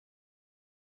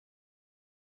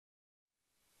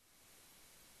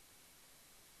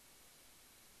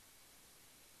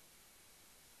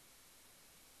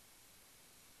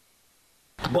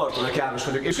Bartónek János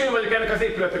vagyok, és én vagyok ennek az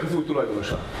épületnek az új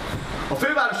tulajdonosa. A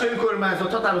fővárosi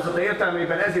önkormányzat határozata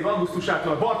értelmében ez év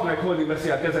augusztusától a Bartónek Holding veszi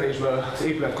át kezelésből az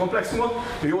épületkomplexumot.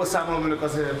 Jól számolom, önök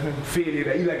az fél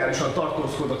éve illegálisan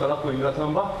tartózkodott a lakói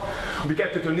ingatlanba, ami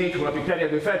 2-től 4 hónapig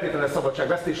terjedő feltételes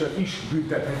szabadságvesztéssel is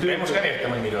büntethető. Én most nem értem,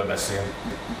 hogy miről beszél.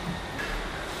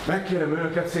 Megkérem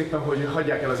önöket szépen, hogy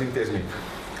hagyják el az intézményt.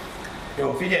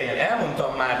 Jó, figyeljen,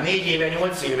 elmondtam már 4 éve,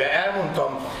 8 éve,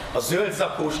 elmondtam a zöld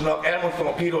zakósnak, elmondtam a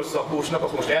piros zakósnak,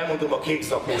 akkor most elmondom a kék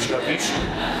zakósnak is.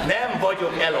 Nem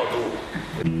vagyok eladó.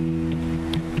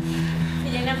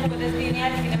 Figyelj, nem fogod ezt bírni,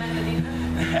 el kéne menned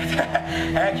innen.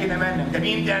 El kéne mennem, de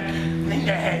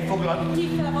minden hely foglalt.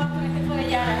 Hívd fel a Bartónek, van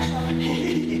egy állása.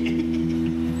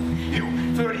 Jó,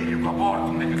 fölírjuk a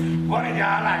Bartónek, van egy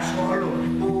állása,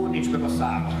 hallod? Ó, nincs meg a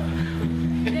száma.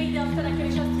 De ide azt nekem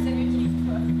is azt hiszem, hogy hívd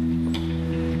föl.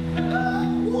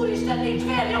 Úristen, nincs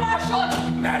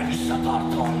vérnyomásod! Mert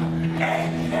visszatartom.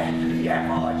 Ennyire hülye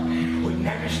vagy, hogy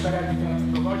nem ismered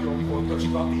azt a nagyon fontos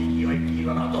stratégiai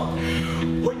pillanatot,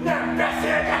 hogy nem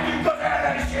beszélgetünk az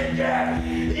ellenséggel.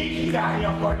 Likvidálni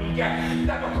akar minket,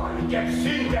 nem akar minket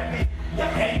szüntetni, de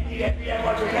ennyire hülye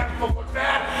vagy, hogy nem fogod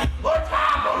fel, hogy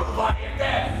háború van,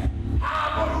 érted?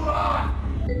 Háború van!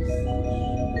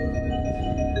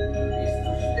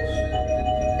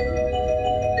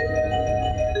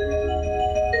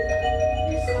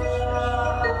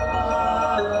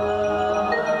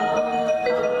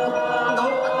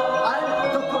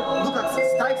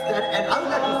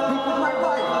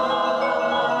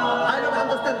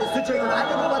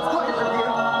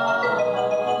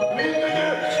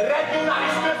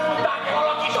 Regionális központá kell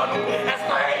alakítanunk ezt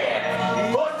a helyet!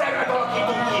 Koncervet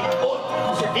alakítunk ki ott,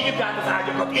 és vigyük át az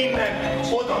ágyakat innen,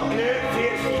 oda nők,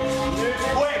 férfi,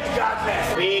 poetikát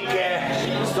lesz! Béke,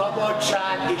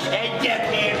 szabadság és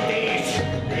egyetértés!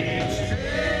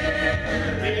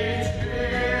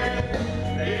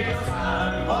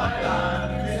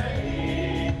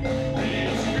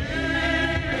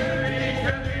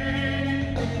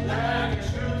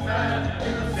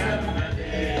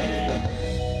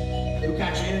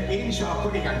 Én is a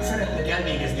kollégánk szeretnék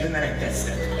elvégezni önnel egy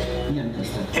tesztet. Milyen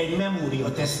tesztet? Egy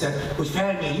memória-tesztet, hogy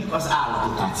felmérjük az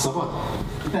állapotát. Szabad?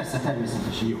 Persze,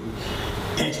 természetesen. Jó.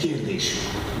 Egy kérdés.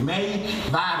 Melyik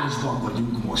városban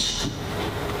vagyunk most?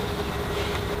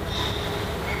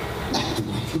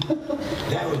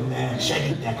 Dehogy nem,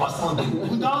 segítek, azt mondjuk,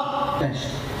 Buda. Pest.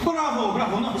 Bravo,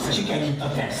 bravo, na, sikerült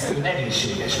a teszt. Ön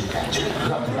egészséges, Lukács.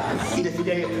 Gratulálok. Ide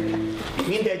figyeljetek,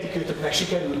 mindegyikőtöknek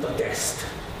sikerült a teszt.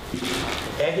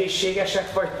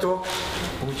 Egészségesek vagytok,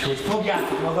 úgyhogy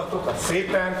fogjátok magatokat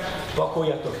szépen,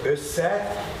 pakoljatok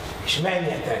össze, és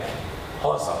menjetek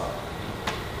haza.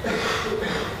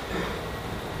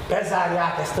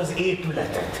 Bezárják ezt az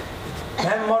épületet.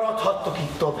 Nem maradhattok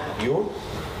itt tovább, jó?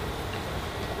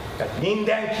 Tehát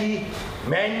mindenki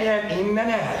menjen innen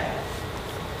el.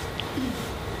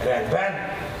 Rendben?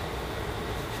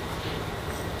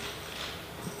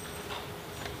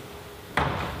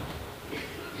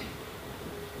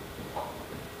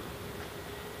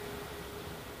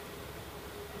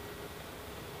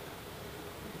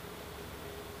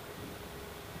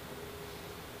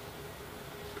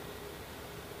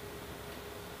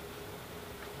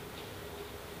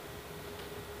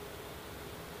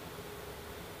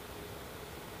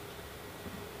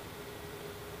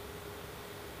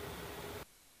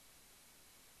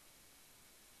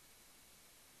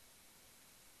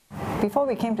 Before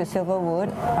we came to Silverwood,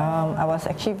 I was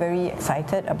actually very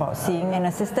excited about seeing an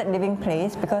assisted living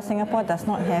place because Singapore does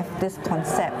not have this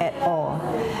concept at all.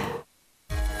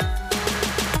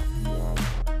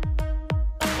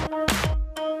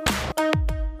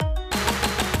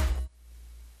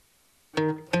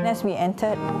 As we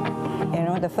entered,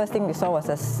 the first thing we saw was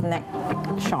a snack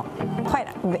shop. Quite,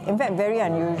 in fact, very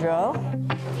unusual.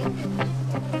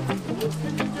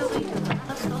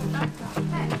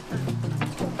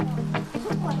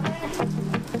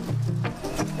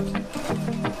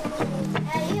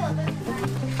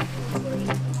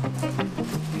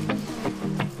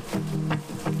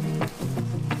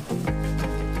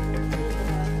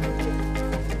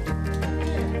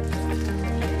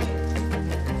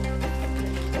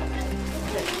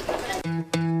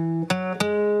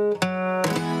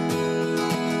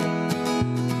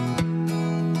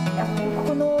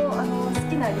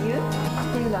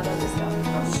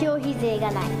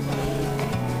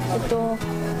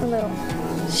なんだろ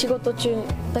う、仕事中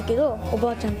だけどお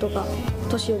ばあちゃんとか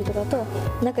年寄りとかと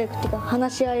仲良くっていうか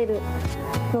話し合える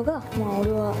のが、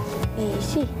俺はいい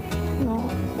し、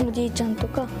おじいちゃんと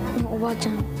かおばあち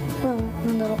ゃんは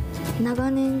なんだろう、長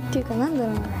年っていうかなんだ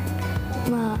ろうな、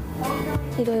まあ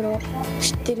いろいろ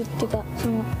知ってるっていうか、そ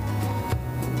の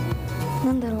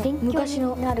なんだろう、勉強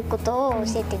になることを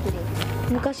教えてくれる。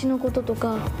昔のこととか、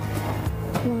ま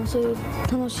あ、そういう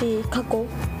楽しい過去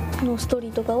のストーリ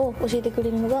ーとかを教えてく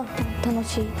れるのが楽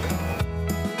しい。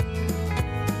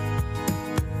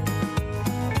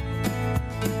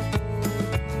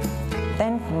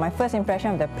Then my first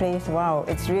impression of the place, wow,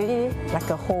 it's really like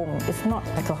a home. It's not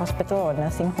like a hospital or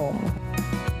nursing home.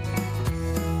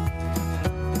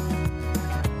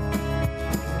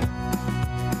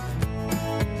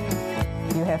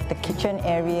 You have the kitchen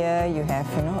area, you have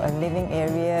a living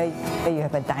area, you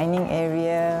have a dining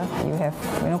area, you have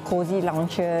cozy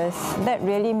lounges. That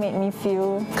really made me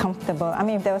feel comfortable. I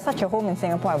mean, if there was such a home in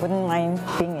Singapore, I wouldn't mind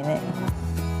being in it.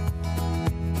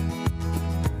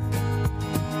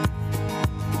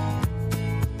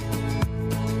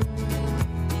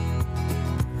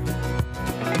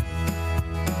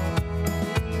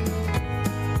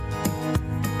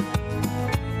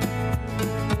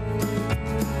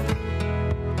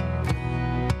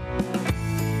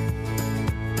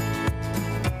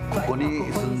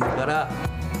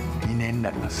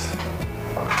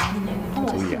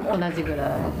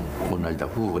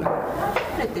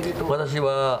私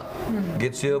は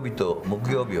月曜日と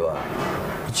木曜日は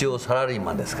一応サラリー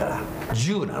マンですから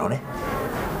10なのね。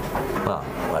ま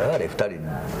あ我々2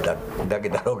人 だけ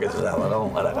だろうけどさ、わがま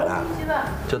まだから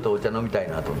ちょっとお茶飲みたい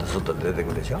なと思って外で出てく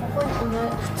るでしょ。普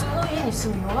通の家に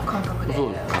住むような感覚で。そ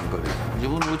うです、感覚です。自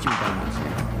分の家みたいなんですね。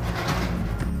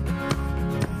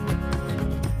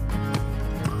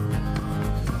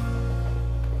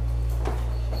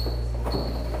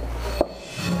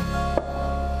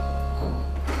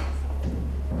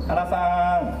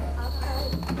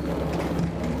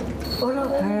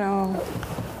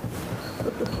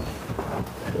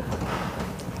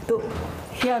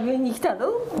部屋見に来たの？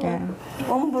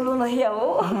おんぶろの部屋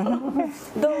を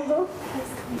どうぞ。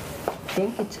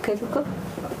電気つけるか？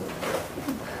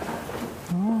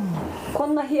こ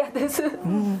んな部屋です。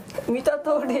見た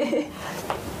通り。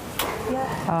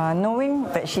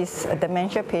Knowing that she's a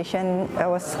dementia patient, I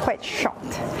was quite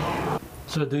shocked.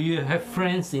 So do you have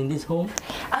friends in this home?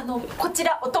 こち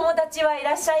らお友達はい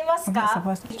らっしゃいますか？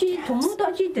うち友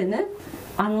達ってね、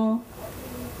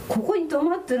ここに泊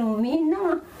まってるのみんな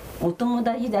がお友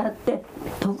達であって、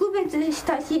特別親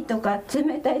しいとか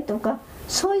冷たいとか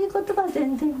そういうことが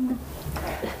全然ない。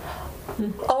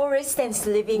All residents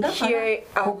living here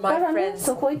are my friends.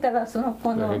 そこ行ったら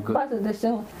このバスでし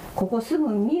ょ。ここすぐ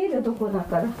見えるとこだ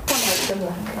から。とて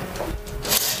も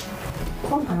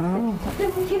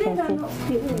綺麗なの。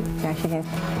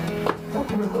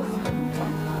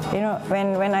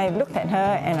When I looked at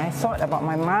her and I thought about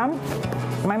my mom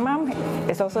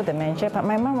is also dementia, but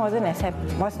my mom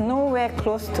was nowhere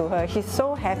close to her. She's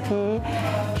so happy.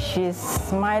 She's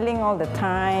smiling all the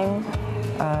time.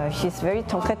 She's very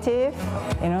talkative,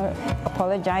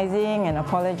 apologizing.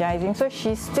 So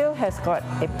she still has got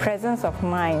a presence of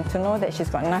mind to know that she's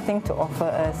got nothing to offer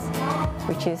us,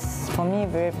 which is for me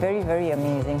very, very, very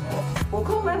amazing.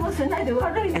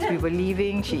 As we were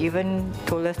leaving, she even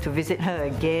told us to visit her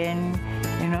again.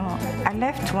 I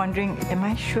left wondering, am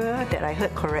I sure that I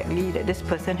heard correctly that this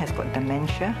person has got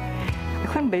dementia? I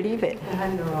couldn't believe it.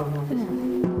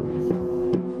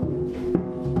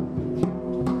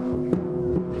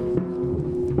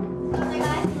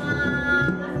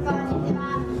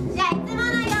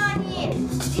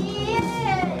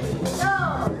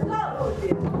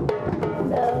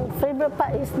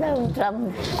 Part is the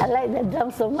drum. I like the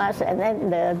drum so much, and then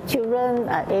the children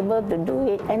are able to do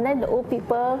it, and then the old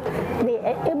people, they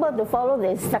are able to follow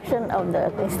the instruction of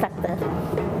the instructor.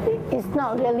 It's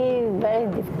not really very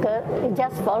difficult. You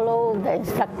just follow the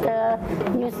instructor,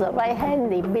 use the right hand,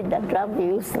 they beat the drum,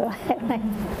 you use the right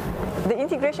hand. The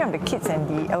integration of the kids and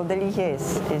the elderly here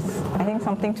is I think,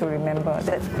 something to remember.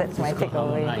 That's my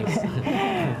takeaway. Nice.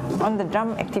 On the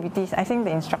drum activities, I think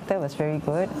the instructor was very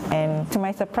good, and to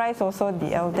my surprise also,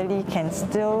 the elderly can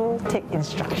still take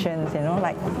instructions,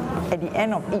 like at the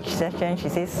end of each session, she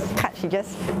says, cut, she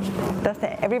just does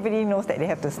that. Everybody knows that they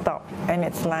have to stop, and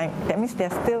it's like, that means they're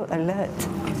still alert.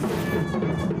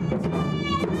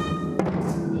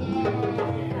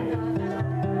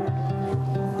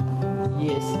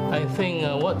 Yes, I think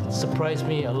what surprised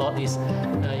me a lot is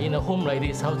in a home like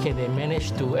this, how can they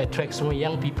manage to attract so many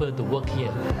young people to work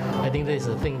here? I think that is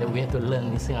a thing that we have to learn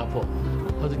in Singapore,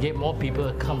 how to get more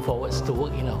people come forwards to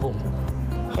work in a home.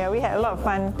 Yeah, we had a lot of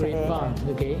fun today. Great fun,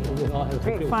 okay?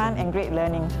 Great fun and great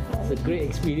learning. It's a great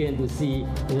experience to see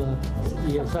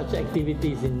you have such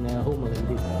activities in a home like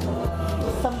this.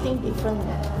 Something different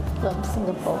from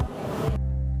Singapore.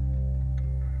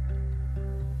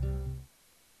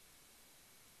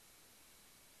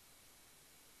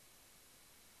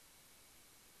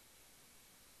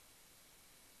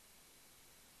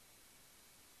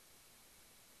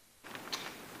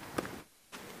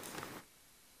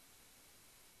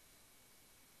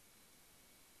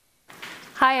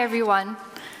 Hi everyone.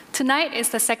 Tonight is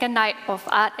the second night of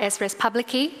As Res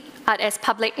Publicae, Art as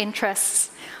Public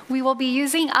Interests. We will be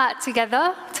using art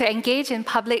together to engage in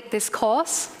public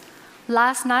discourse.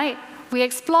 Last night, we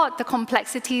explored the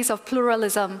complexities of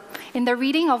pluralism in the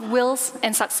reading of wills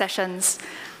and successions.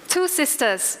 Two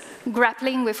sisters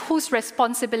grappling with whose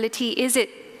responsibility is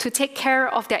it to take care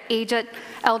of their aged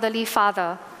elderly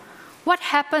father. What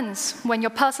happens when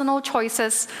your personal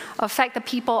choices affect the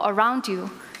people around you?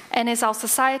 And is our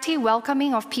society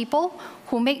welcoming of people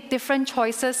who make different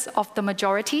choices of the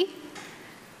majority?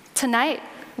 Tonight,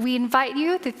 we invite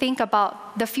you to think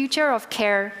about the future of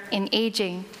care in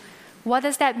aging. What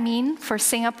does that mean for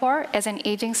Singapore as an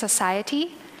aging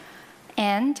society?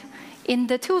 And in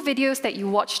the two videos that you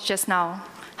watched just now,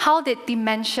 how did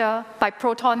Dementia by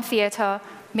Proton Theatre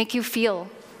make you feel?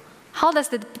 How does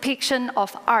the depiction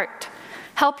of art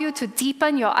help you to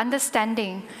deepen your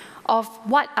understanding of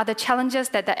what are the challenges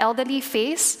that the elderly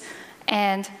face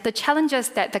and the challenges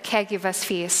that the caregivers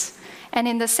face? And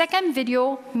in the second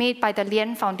video made by the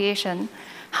Lien Foundation,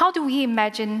 how do we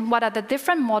imagine what are the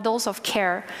different models of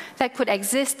care that could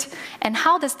exist, and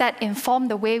how does that inform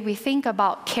the way we think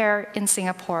about care in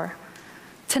Singapore?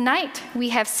 Tonight, we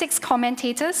have 6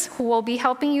 commentators who will be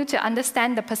helping you to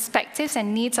understand the perspectives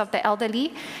and needs of the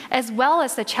elderly, as well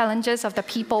as the challenges of the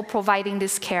people providing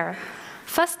this care.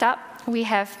 First up, we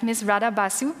have Ms. Radha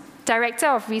Basu, Director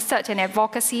of Research and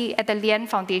Advocacy at the Lien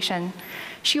Foundation.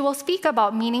 She will speak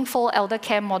about meaningful elder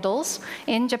care models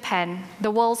in Japan, the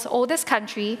world's oldest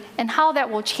country, and how that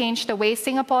will change the way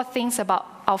Singapore thinks about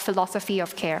our philosophy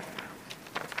of care.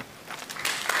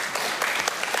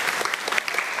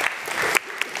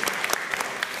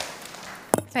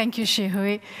 Thank you,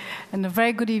 Shehui, and a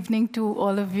very good evening to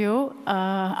all of you.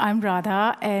 I'm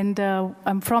Radha, and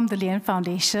I'm from the Lien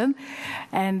Foundation,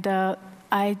 and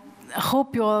I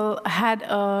hope you all had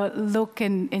a look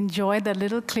and enjoyed the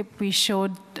little clip we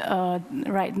showed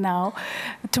right now.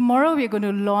 Tomorrow we're going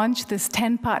to launch this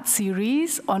 10-part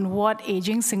series on what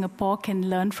Aging Singapore can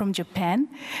learn from Japan,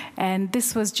 and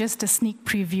this was just a sneak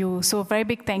preview, so a very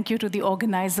big thank you to the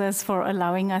organizers for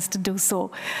allowing us to do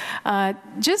so.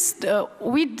 Last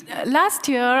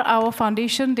year our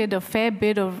foundation did a fair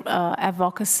bit of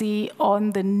advocacy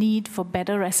on the need for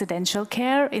better residential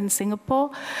care in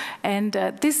Singapore, and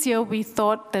this year we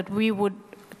thought that we would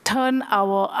turn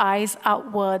our eyes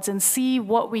outwards and see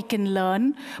what we can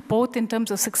learn, both in terms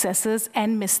of successes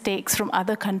and mistakes from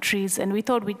other countries. And we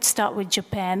thought we'd start with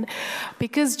Japan,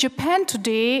 because Japan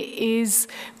today is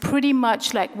pretty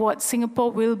much like what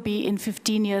Singapore will be in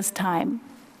 15 years' time.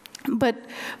 But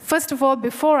first of all,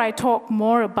 before I talk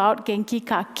more about Genki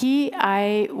Kaki,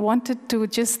 I wanted to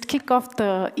just kick off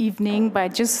the evening by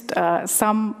just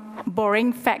some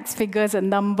boring facts, figures, and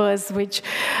numbers, which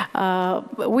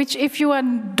if you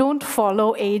don't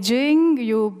follow aging,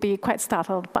 you'll be quite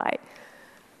startled by.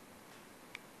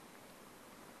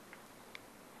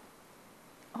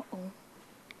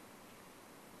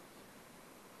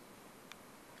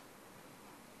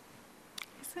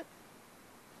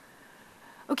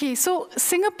 Okay, so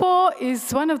Singapore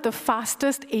is one of the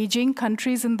fastest aging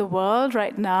countries in the world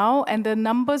right now, and the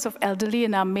numbers of elderly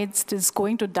in our midst is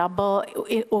going to double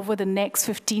over the next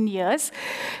 15 years.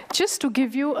 Just to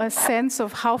give you a sense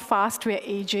of how fast we're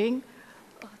aging,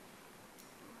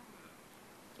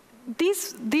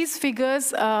 these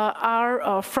figures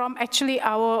are from actually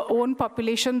our own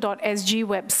population.sg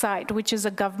website, which is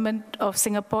a Government of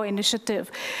Singapore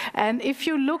initiative. And if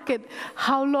you look at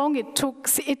how long it took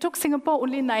Singapore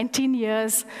only 19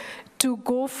 years to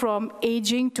go from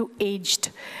aging to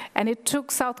aged. And it took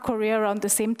South Korea around the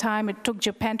same time, it took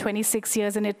Japan 26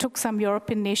 years, and it took some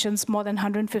European nations more than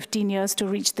 115 years to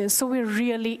reach this. So we're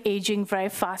really aging very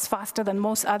fast, faster than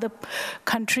most other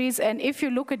countries. And if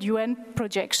you look at UN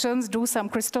projections, do some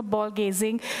crystal ball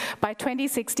gazing, by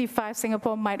 2065,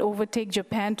 Singapore might overtake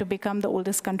Japan to become the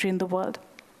oldest country in the world.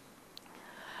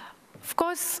 Of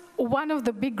course, one of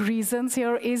the big reasons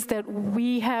here is that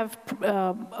we have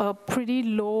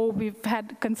we've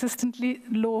had consistently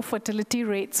low fertility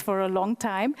rates for a long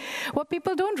time. What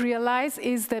people don't realize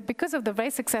is that because of the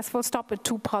very successful Stop at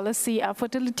 2 policy, our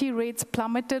fertility rates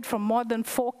plummeted from more than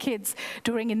 4 kids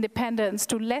during independence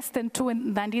to less than 2 in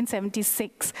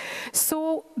 1976.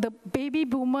 So the baby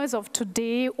boomers of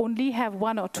today only have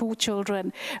 1 or 2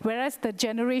 children, whereas the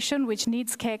generation which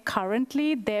needs care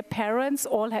currently, their parents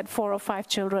all had 4 or 5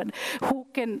 children who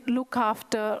can look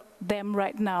after them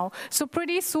right now. So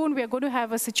pretty soon we are going to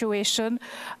have a situation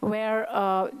where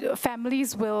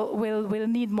families will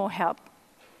need more help.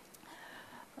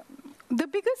 The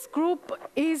biggest group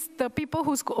is the people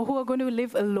who are going to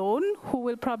live alone, who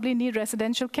will probably need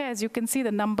residential care. As you can see,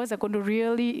 the numbers are going to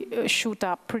really shoot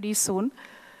up pretty soon.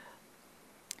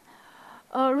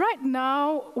 Right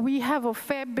now, we have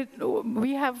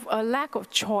a lack of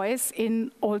choice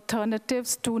in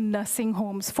alternatives to nursing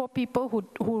homes for people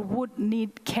who would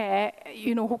need care,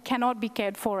 who cannot be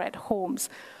cared for at homes.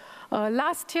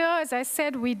 Last year, as I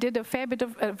said, we did a fair bit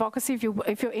of advocacy.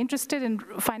 If you're interested in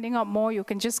finding out more, you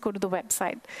can just go to the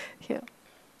website here.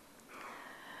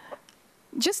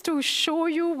 Just to show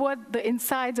you what the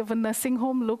insides of a nursing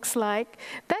home looks like,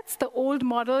 that's the old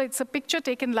model. It's a picture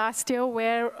taken last year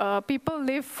where people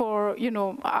live for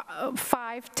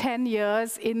 5-10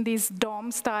 years in these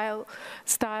dorm-style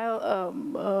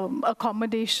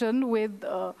accommodation with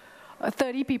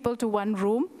 30 people to one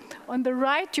room. On the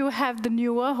right, you have the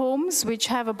newer homes, which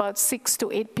have about 6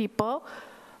 to 8 people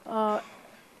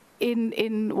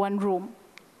in one room.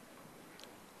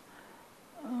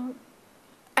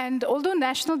 And although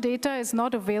national data is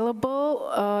not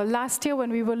available, last year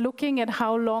when we were looking at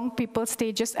how long people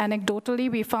stay just anecdotally,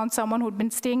 we found someone who'd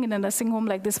been staying in a nursing home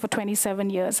like this for 27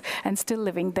 years and still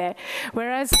living there.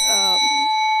 Whereas,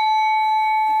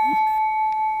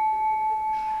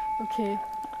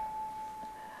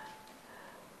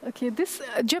 okay, this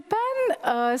Japan.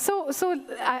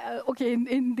 Okay.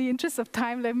 In the interest of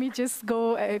time, let me just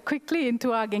go quickly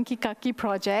into our Genki Kaki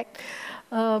project.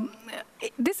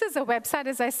 This is a website.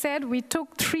 As I said, we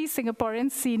took 3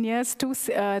 Singaporean seniors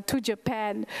to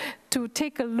Japan to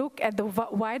take a look at the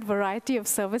wide variety of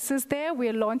services there. We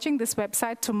are launching this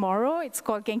website tomorrow. It's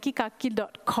called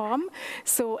genkikaki.com.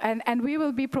 So, and we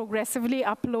will be progressively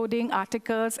uploading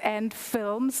articles and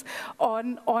films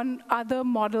on other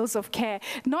models of care.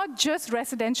 Not just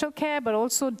residential care, but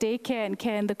also daycare and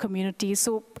care in the community.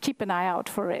 So keep an eye out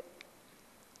for it.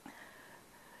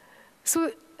 So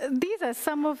these are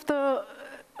some of the,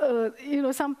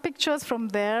 some pictures from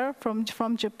there, from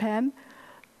Japan.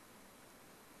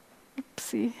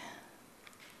 Oopsie.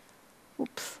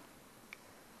 Oops.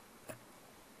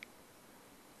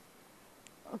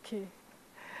 Okay.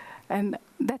 And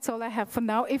that's all I have for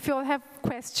now. If you all have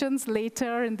questions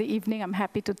later in the evening, I'm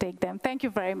happy to take them. Thank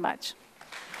you very much.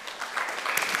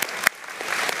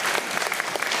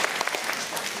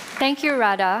 Thank you,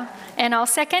 Radha. And our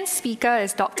second speaker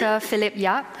is Dr. Philip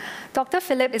Yap. Dr.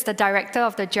 Philip is the director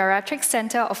of the Geriatric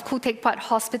Center of Khoo Teck Puat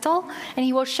Hospital, and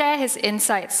he will share his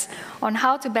insights on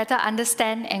how to better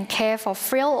understand and care for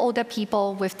frail older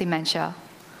people with dementia.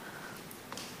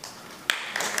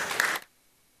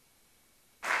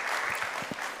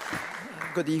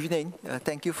 Good evening.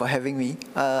 Thank you for having me.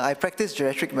 I practice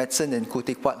geriatric medicine in Khoo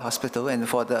Teck Puat Hospital, and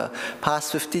for the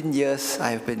past 15 years,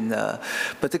 I've been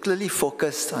particularly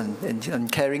focused on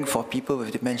caring for people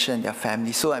with dementia and their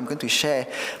families. So I'm going to share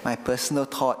my personal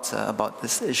thoughts about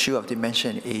this issue of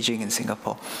dementia and aging in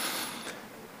Singapore.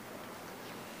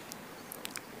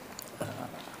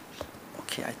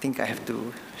 Okay, I think I have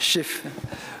to shift.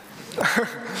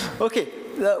 Okay.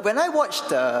 When I watched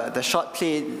the short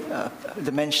play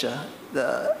Dementia,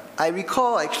 I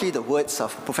recall actually the words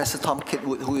of Professor Tom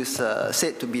Kitwood, who is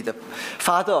said to be the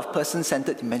father of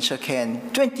person-centered dementia care.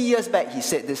 And 20 years back, he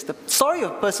said this: the story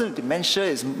of a person with dementia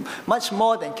is much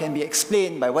more than can be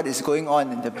explained by what is going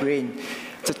on in the brain.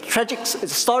 It's a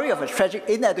story of a tragic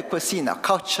inadequacy in our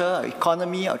culture, our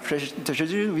economy, our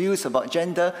traditional views about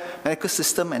gender, medical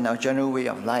system, and our general way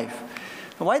of life.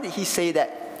 Why did he say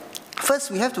that?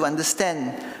 First, we have to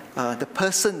understand the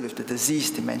person with the disease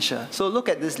dementia. So look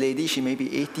at this lady. She may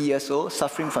be 80 years old,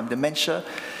 suffering from dementia.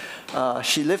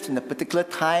 She lived in a particular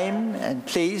time and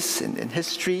place in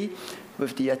history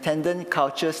with the attendant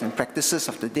cultures and practices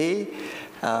of the day.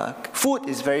 Food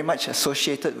is very much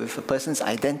associated with a person's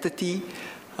identity.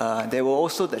 There were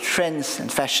also the trends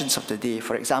and fashions of the day.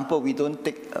 For example, we don't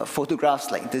take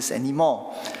photographs like this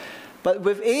anymore. But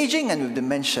with aging and with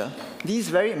dementia, these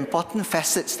very important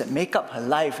facets that make up her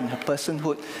life and her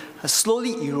personhood are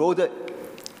slowly eroded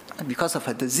because of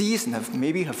her disease and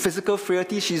maybe her physical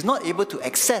frailty. She's not able to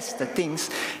access the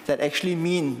things that actually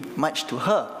mean much to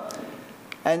her.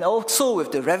 And also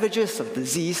with the ravages of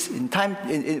disease,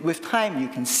 with time you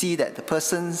can see that the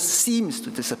person seems to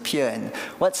disappear, and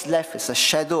what's left is a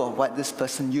shadow of what this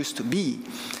person used to be.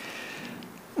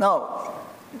 Now,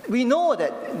 we know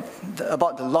that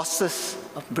about the losses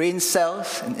of brain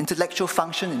cells and intellectual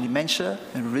function in dementia,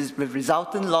 and with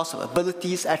resultant loss of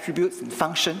abilities, attributes, and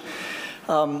function.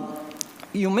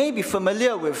 You may be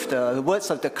familiar with the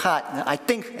words of Descartes: I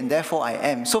think and therefore I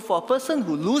am. So for a person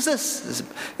who loses his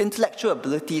intellectual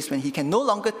abilities, when he can no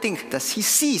longer think, does he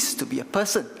cease to be a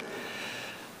person?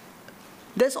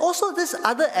 There's also this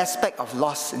other aspect of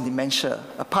loss in dementia.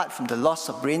 Apart from the loss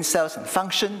of brain cells and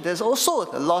function, there's also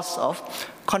the loss of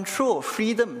control,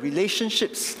 freedom,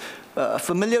 relationships,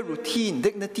 familiar routine,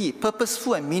 dignity,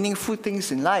 purposeful and meaningful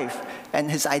things in life,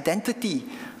 and his identity.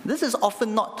 This is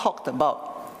often not talked about.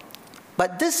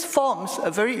 But this forms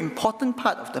a very important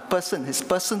part of the person, his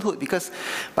personhood, because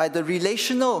by the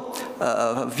relational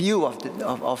view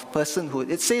of personhood,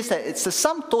 it says that it's the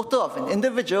sum total of an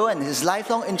individual and his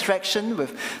lifelong interaction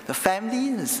with the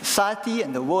family, the society,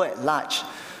 and the world at large.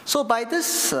 So by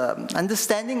this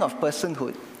understanding of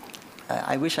personhood,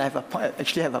 I wish I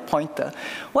actually have a pointer.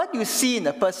 What you see in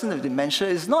a person with dementia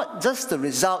is not just the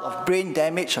result of brain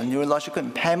damage or neurological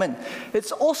impairment.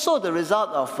 It's also the result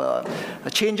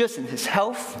of changes in his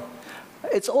health.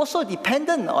 It's also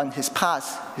dependent on his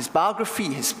past, his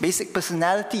biography, his basic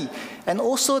personality, and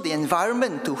also the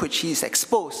environment to which he is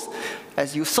exposed.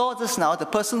 As you saw just now, the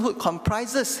personhood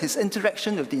comprises his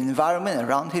interaction with the environment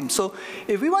around him. So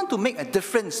if we want to make a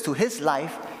difference to his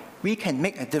life, we can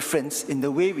make a difference in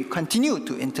the way we continue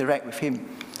to interact with him.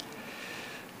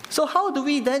 So how do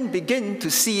we then begin to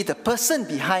see the person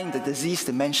behind the disease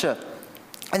dementia?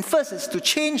 And first is to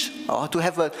change or to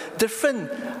have a different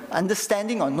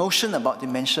understanding or notion about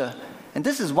dementia. And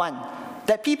this is one,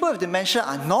 that people with dementia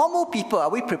are normal people. Are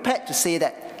we prepared to say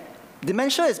that?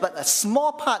 Dementia is but a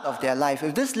small part of their life.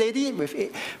 If this lady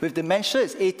with dementia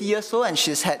is 80 years old and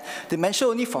she's had dementia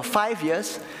only for 5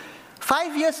 years,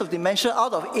 5 years of dementia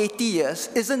out of 80 years,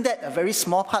 isn't that a very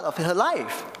small part of her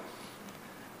life?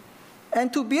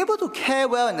 And to be able to care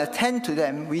well and attend to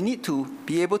them, we need to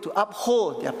be able to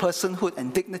uphold their personhood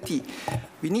and dignity.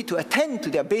 We need to attend to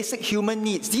their basic human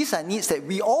needs. These are needs that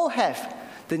we all have.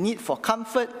 The need for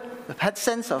comfort, the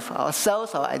sense of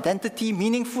ourselves, our identity,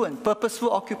 meaningful and purposeful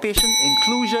occupation,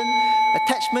 inclusion.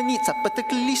 Attachment needs are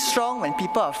particularly strong when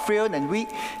people are frail and weak,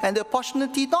 and the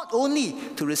opportunity not only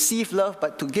to receive love,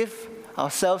 but to give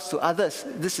ourselves to others.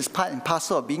 This is part and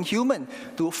parcel of being human.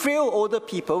 To frail older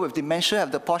people with dementia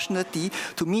have the opportunity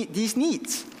to meet these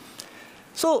needs.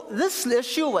 So this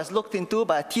issue was looked into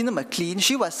by Tina McLean.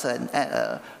 She was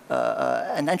an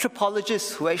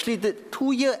anthropologist who actually did a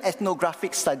 2-year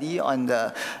ethnographic study on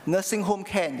the nursing home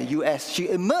care in the US. She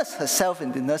immersed herself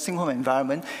in the nursing home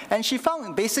environment, and she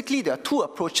found basically there are 2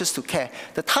 approaches to care.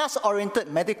 The task-oriented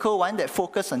medical one that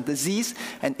focused on disease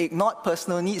and ignored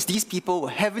personal needs. These people were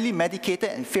heavily medicated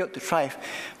and failed to thrive.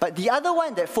 But the other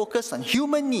one that focused on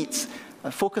human needs,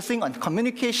 focusing on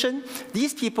communication,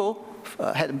 these people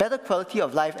had a better quality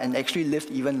of life and actually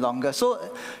lived even longer.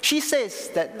 So she says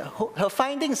that her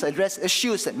findings address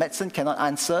issues that medicine cannot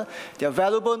answer. They are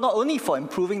valuable not only for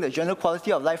improving the general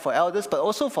quality of life for elders, but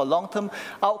also for long-term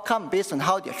outcome based on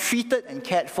how they're treated and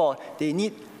cared for. They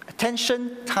need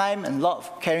attention, time, and a lot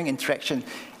of caring interaction.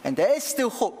 And there is still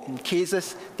hope in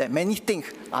cases that many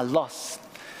think are lost.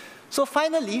 So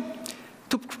finally,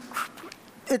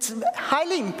 it's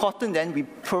highly important then we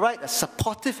provide a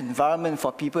supportive environment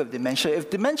for people with dementia. If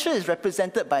dementia is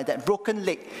represented by that broken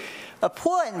leg, a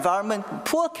poor environment,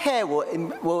 poor care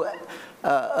will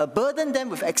burden them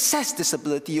with excess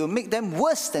disability. It will make them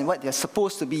worse than what they're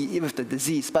supposed to be with the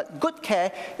disease. But good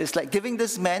care is like giving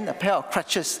this man a pair of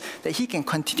crutches that he can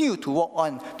continue to walk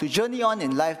on, to journey on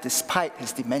in life despite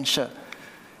his dementia.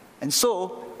 And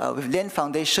so, with Lien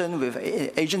Foundation, with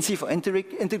Agency for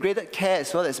Integrated Care,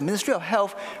 as well as Ministry of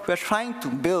Health, we are trying to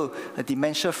build a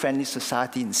dementia-friendly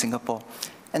society in Singapore.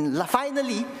 And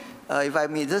finally, if I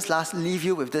may just leave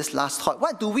you with this last thought,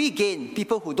 what do we gain,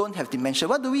 people who don't have dementia?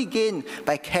 What do we gain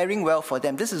by caring well for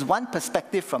them? This is one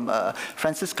perspective from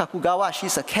Frances Kakugawa.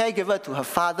 She's a caregiver to her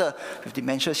father with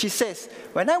dementia. She says,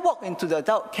 when I walk into the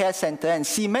adult care center and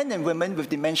see men and women with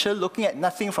dementia looking at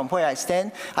nothing from where I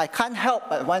stand, I can't help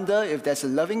but wonder if there's a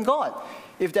loving God.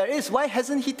 If there is, why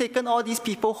hasn't he taken all these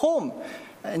people home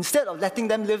instead of letting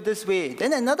them live this way?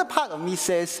 Then another part of me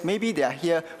says, maybe they are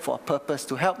here for a purpose,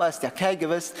 to help us, their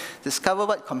caregivers, discover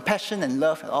what compassion and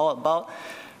love are all about.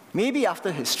 Maybe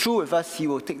after he's through with us, he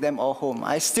will take them all home.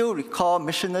 I still recall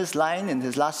Missioner's line in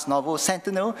his last novel,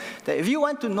 Sentinel, that if you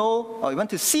want to know or you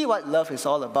want to see what love is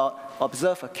all about,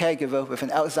 observe a caregiver with an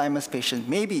Alzheimer's patient.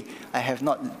 Maybe I have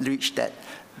not reached that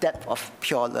depth of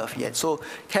pure love yet. So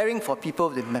caring for people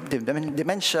with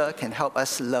dementia can help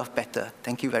us love better.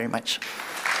 Thank you very much.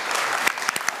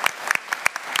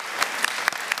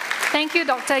 Thank you,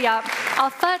 Dr. Yap. Our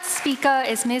third speaker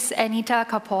is Ms. Anita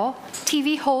Kapoor,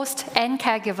 TV host and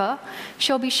caregiver.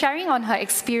 She'll be sharing on her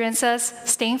experiences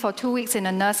staying for 2 weeks in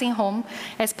a nursing home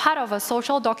as part of a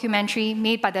social documentary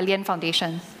made by the Lien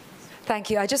Foundation. Thank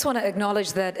you. I just want to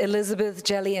acknowledge that Elizabeth,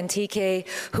 Jelly, and TK,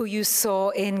 who you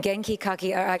saw in Genki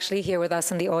Kaki, are actually here with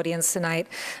us in the audience tonight.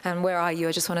 And where are you?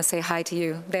 I just want to say hi to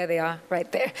you. There they are, right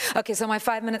there. Okay, so my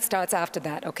 5 minutes starts after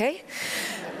that, okay?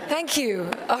 Thank you.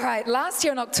 All right, last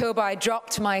year in October, I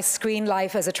dropped my screen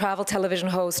life as a travel television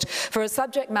host for a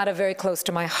subject matter very close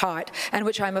to my heart, and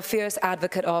which I'm a fierce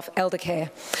advocate of, elder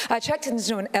care. I checked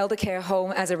into an elder care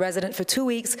home as a resident for 2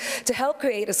 weeks to help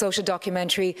create a social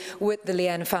documentary with the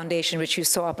Lien Foundation, which you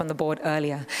saw up on the board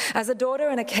earlier. As a daughter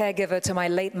and a caregiver to my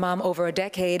late mom over a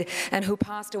decade, and who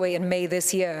passed away in May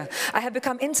this year, I have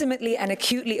become intimately and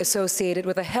acutely associated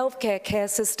with a healthcare care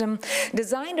system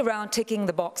designed around ticking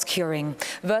the box curing,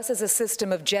 versus a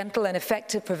system of gentle and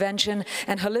effective prevention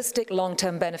and holistic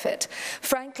long-term benefit.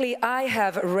 Frankly, I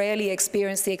have rarely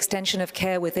experienced the extension of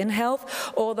care within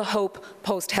health or the hope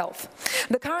post-health.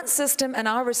 The current system and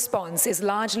our response is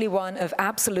largely one of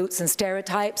absolutes and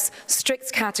stereotypes,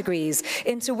 strict categories,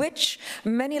 into which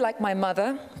many, like my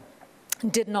mother,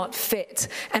 did not fit.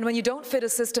 And when you don't fit a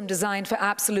system designed for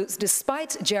absolutes,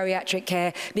 despite geriatric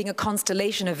care being a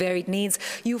constellation of varied needs,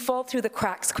 you fall through the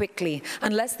cracks quickly,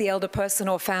 unless the elder person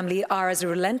or family are as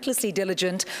relentlessly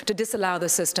diligent to disallow the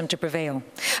system to prevail.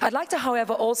 I'd like to,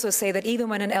 however, also say that even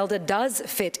when an elder does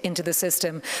fit into the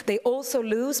system, they also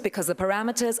lose because the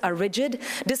parameters are rigid,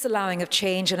 disallowing of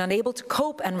change, and unable to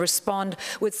cope and respond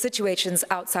with situations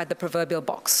outside the proverbial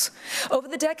box. Over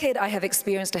the decade, I have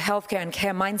experienced a healthcare and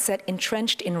care mindset entrenched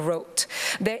in rote.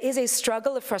 There is a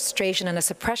struggle of frustration and a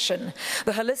suppression.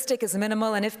 The holistic is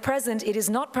minimal, and if present, it is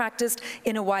not practiced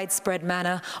in a widespread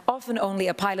manner, often only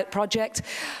a pilot project,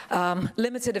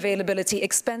 limited availability,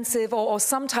 expensive, or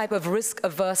some type of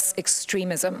risk-averse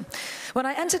extremism. When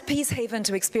I entered Peace Haven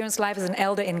to experience life as an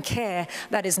elder in care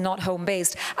that is not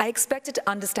home-based, I expected to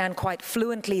understand quite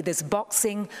fluently this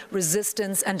boxing,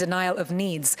 resistance, and denial of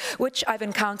needs, which I've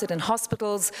encountered in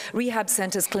hospitals, rehab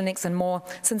centers, clinics, and more,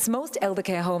 since most elder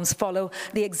care homes follow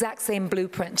the exact same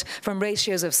blueprint, from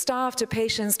ratios of staff to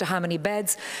patients to how many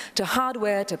beds, to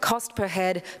hardware, to cost per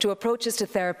head, to approaches to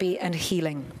therapy and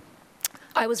healing.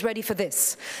 I was ready for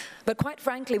this. But quite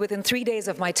frankly, within 3 days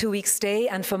of my 2-week stay,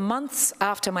 and for months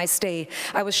after my stay,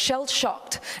 I was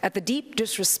shell-shocked at the deep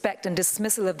disrespect and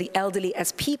dismissal of the elderly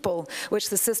as people, which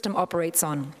the system operates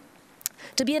on.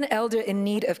 To be an elder in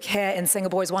need of care in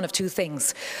Singapore is one of two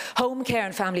things: home care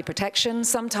and family protection,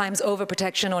 sometimes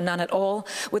overprotection or none at all,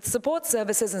 with support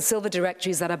services and silver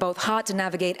directories that are both hard to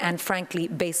navigate and frankly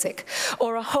basic.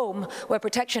 Or a home where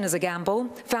protection is a gamble,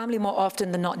 family more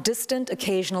often than not distant,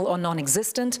 occasional or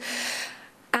non-existent,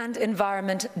 and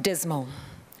environment dismal.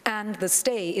 And the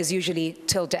stay is usually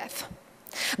till death.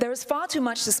 There is far too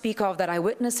much to speak of that I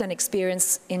witnessed and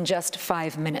experienced in just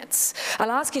 5 minutes. I'll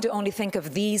ask you to only think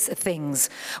of these things.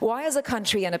 Why as a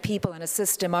country and a people and a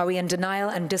system are we in denial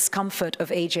and discomfort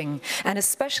of aging, and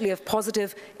especially of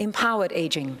positive, empowered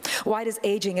aging? Why does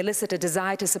aging elicit a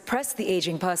desire to suppress the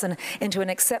aging person into an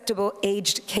acceptable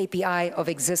aged KPI of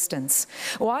existence?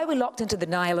 Why are we locked into the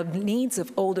denial of needs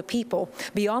of older people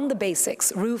beyond the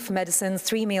basics: roof, medicines,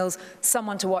 3 meals,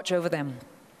 someone to watch over them?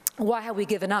 Why have we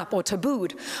given up or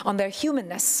tabooed on their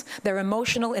humanness, their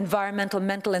emotional, environmental,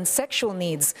 mental, and sexual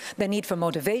needs, their need for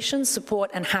motivation,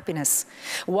 support, and happiness?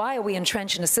 Why are we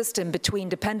entrenched in a system between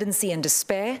dependency and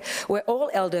despair, where all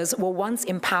elders were once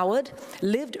empowered,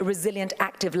 lived resilient,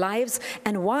 active lives?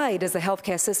 And why does the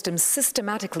healthcare system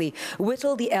systematically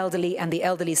whittle the elderly and the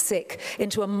elderly sick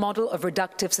into a model of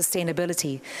reductive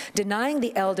sustainability, denying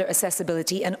the elder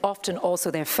accessibility and often also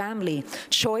their family,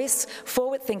 choice,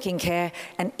 forward-thinking care,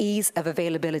 and ease of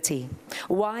availability?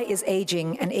 Why is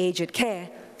aging and aged care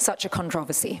such a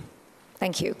controversy?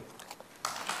 Thank you.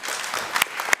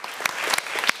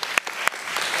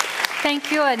 Thank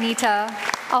you, Anita.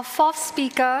 Our fourth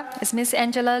speaker is Ms.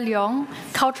 Angela Leong,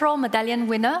 Cultural Medallion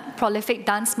winner, prolific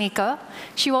dance maker.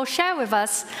 She will share with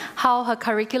us how her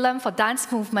curriculum for dance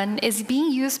movement is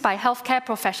being used by healthcare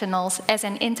professionals as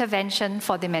an intervention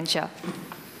for dementia.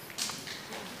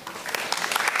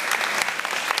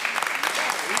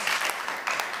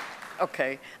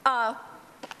 Okay.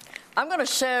 I'm going to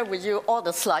share with you all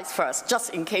the slides first,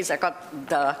 just in case I got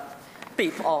the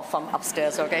beep off from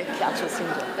upstairs, okay?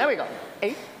 There we go.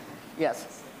 8?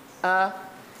 Yes.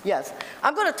 Yes.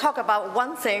 I'm going to talk about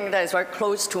one thing that is very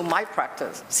close to my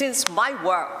practice, since my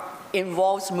work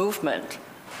involves movement.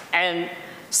 And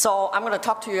so I'm going to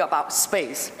talk to you about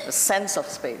space, the sense of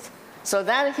space. So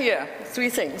then here, 3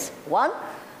 things. 1,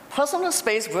 personal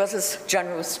space versus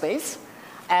general space,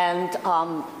 and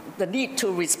the need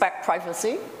to respect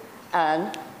privacy.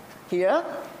 And here,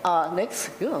 next,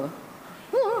 okay,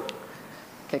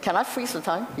 can I freeze the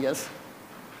time? Yes.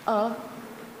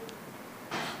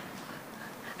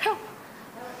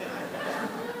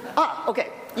 Okay,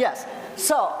 yes.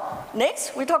 So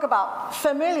next, we talk about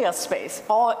familiar space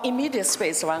or immediate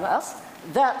space around us.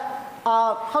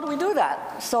 How do we do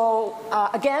that? So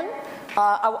again,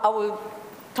 I will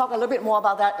talk a little bit more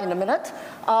about that in a minute.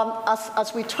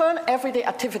 As we turn everyday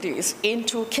activities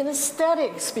into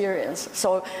kinesthetic experience,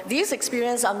 so these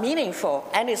experiences are meaningful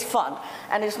and it's fun.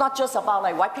 And it's not just about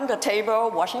like wiping the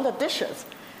table, washing the dishes.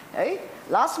 Okay?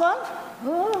 Last one.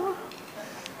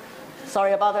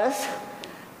 Sorry about this.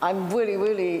 I'm really,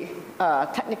 really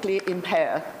technically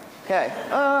impaired. Okay.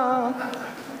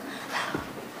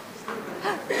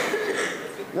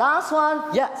 Last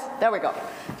one, yes, there we go.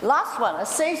 Last one, a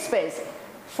safe space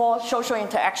for social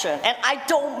interaction. And I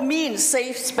don't mean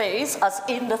safe space as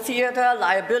in the theater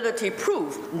liability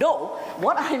proof. No,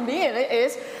 what I mean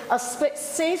is a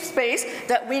safe space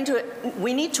that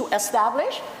we need to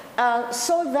establish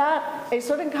so that a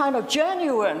certain kind of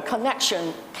genuine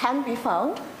connection can be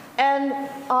found. And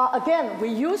again, we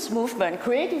use movement,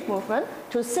 creative movement,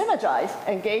 to synergize,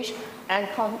 engage, and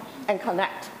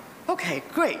connect. Okay,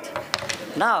 great.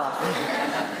 Now,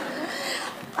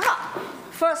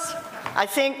 first, I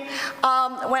think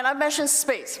when I mention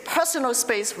space, personal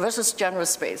space versus general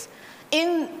space,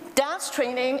 in dance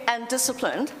training and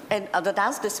discipline, and the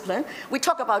dance discipline, we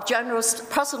talk about general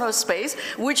personal space,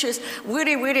 which is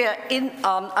really, really an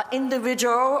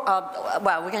individual,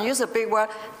 well, we can use a big word,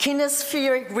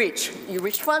 kinespheric reach. You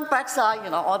reach front, back, side,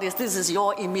 you know, all this is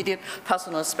your immediate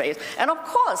personal space. And of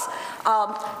course,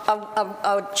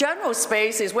 a general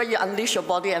space is where you unleash your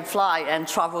body and fly and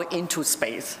travel into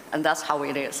space, and that's how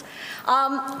it is.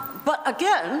 But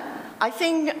again, I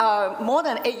think more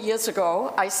than 8 years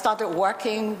ago, I started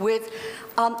working with,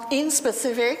 in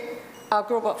specific, a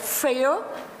group of frail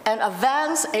and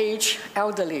advanced age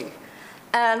elderly,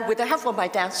 and with the help of my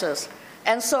dancers.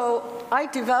 And so I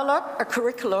developed a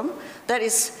curriculum that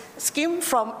is skimmed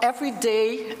from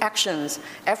everyday actions,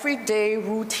 everyday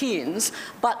routines,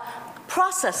 but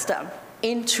process them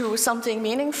into something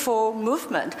meaningful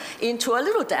movement, into a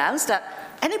little dance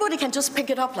that anybody can just pick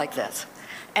it up like this.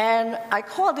 And I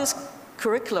call this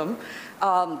curriculum,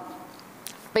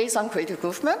 based on creative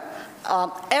movement,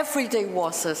 everyday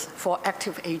waltzes for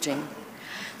active aging.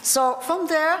 So from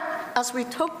there, as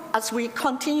we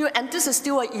continue, and this is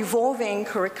still an evolving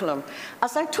curriculum,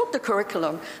 as I took the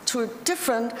curriculum to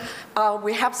different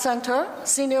rehab center,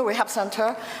 senior rehab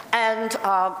center, and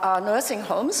nursing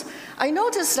homes, I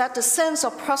noticed that the sense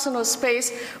of personal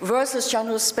space versus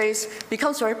general space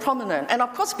becomes very prominent. And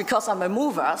of course, because I'm a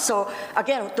mover, so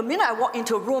again, the minute I walk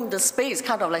into a room, the space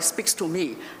kind of like speaks to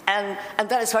me. And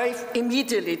that is very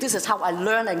immediately, this is how I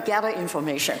learn and gather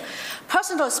information.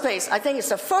 Personal space, I think, is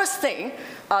the first thing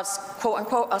as, quote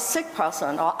unquote, a sick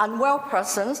person or unwell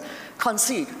persons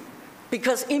concede.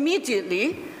 Because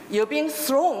immediately, you're being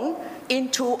thrown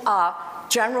into a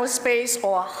general space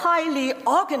or a highly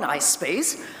organized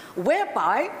space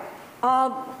whereby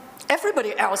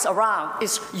everybody else around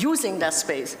is using that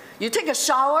space. You take a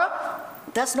shower,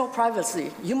 there's no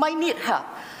privacy. You might need help.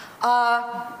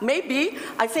 Maybe,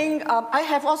 I think I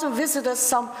have also visited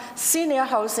some senior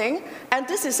housing, and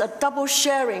this is a double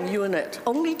sharing unit,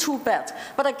 only 2 beds.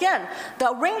 But again,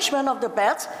 the arrangement of the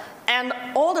beds and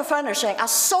all the furnishing are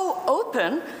so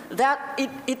open that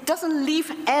it doesn't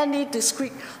leave any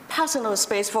discrete personal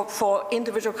space for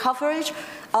individual coverage.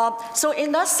 So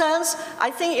in that sense,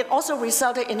 I think it also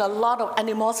resulted in a lot of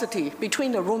animosity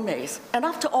between the roommates. And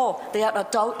after all, they are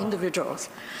adult individuals.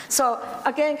 So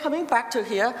again, coming back to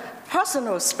here,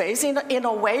 personal space, in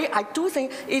a way, I do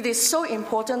think it is so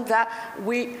important that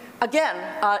we, again,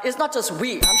 it's not just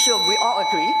we, I'm sure we all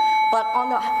agree, but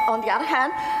on the other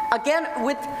hand, again,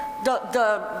 with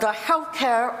the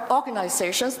healthcare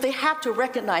organizations, they have to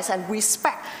recognize and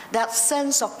respect that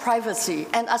sense of privacy.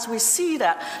 And as we see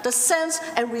that, the sense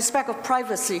and respect of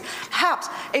privacy helps,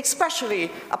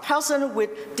 especially a person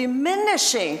with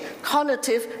diminishing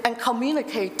cognitive and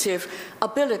communicative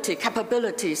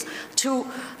capabilities, to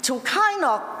kind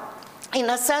of, in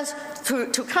a sense,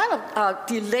 to kind of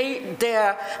delay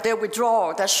their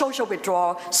withdrawal, their social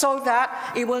withdrawal, so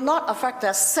that it will not affect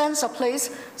their sense of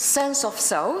place, sense of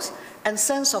self, and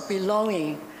sense of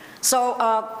belonging. So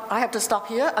I have to stop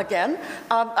here again.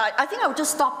 I think I would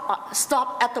just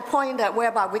stop at the point that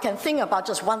whereby we can think about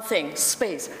just one thing,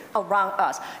 space around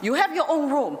us. You have your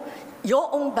own room, your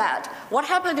own bed. What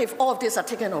happens if all of these are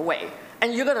taken away?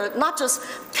 And you're gonna not just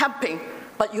camping,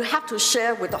 but you have to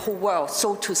share with the whole world,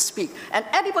 so to speak. And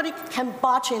anybody can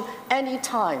barge in any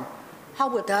time. How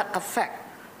would that affect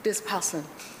this person?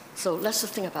 So let's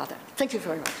just think about that. Thank you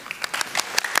very much.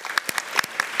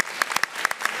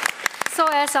 So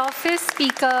as our fifth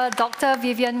speaker, Dr.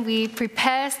 Vivian Wee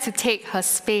prepares to take her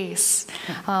space.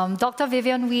 Dr.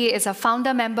 Vivian Wee is a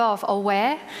founder member of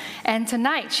AWARE, and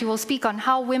tonight she will speak on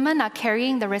how women are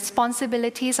carrying the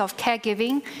responsibilities of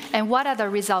caregiving and what are the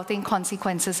resulting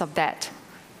consequences of that.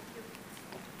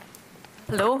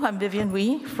 Hello, I'm Vivian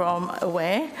Wee from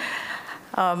AWARE.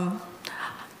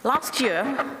 Last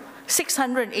year,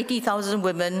 680,000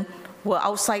 women were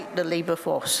outside the labor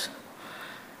force.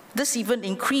 This even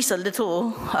increased a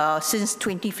little since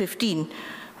 2015,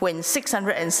 when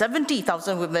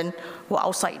 670,000 women were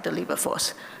outside the labor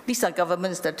force. These are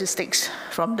government statistics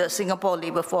from the Singapore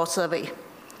Labor Force Survey.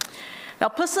 Now,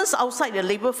 persons outside the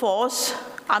labor force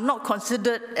are not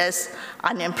considered as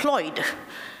unemployed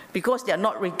because they are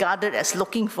not regarded as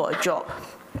looking for a job.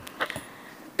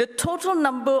 The total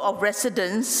number of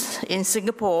residents in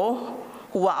Singapore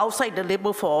who are outside the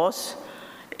labor force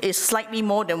is slightly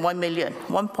more than 1 million,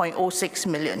 1.06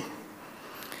 million.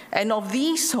 And of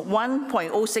these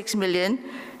 1.06 million,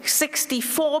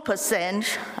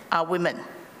 64% are women,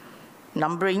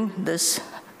 numbering this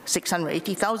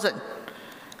 680,000.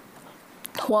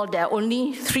 While there are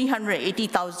only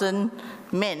 380,000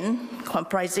 men,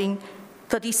 comprising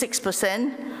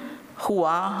 36% who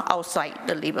are outside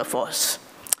the labor force.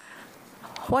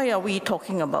 Why are we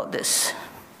talking about this?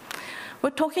 We're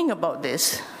talking about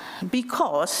this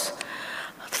because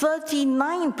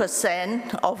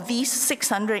 39% of these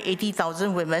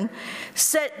 680,000 women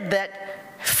said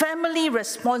that family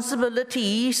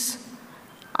responsibilities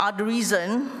are the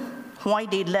reason why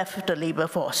they left the labor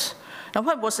force. Now,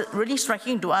 what was really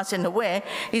striking to us in AWARE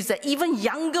is that even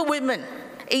younger women,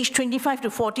 aged 25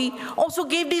 to 40, also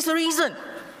gave this reason.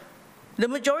 The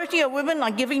majority of women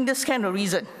are giving this kind of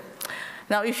reason.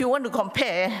 Now, if you want to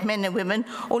compare men and women,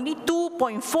 only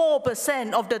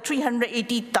 2.4% of the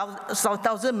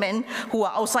 380,000 men who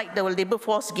are outside the labor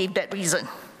force gave that reason.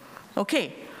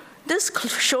 Okay, this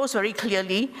shows very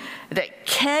clearly that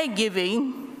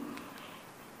caregiving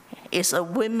is a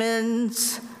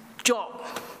women's job.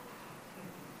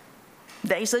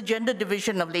 There is a gender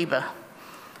division of labor.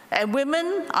 And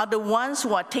women are the ones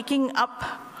who are taking up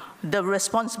the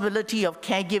responsibility of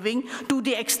caregiving to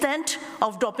the extent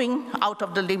of dropping out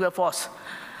of the labor force.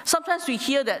 Sometimes we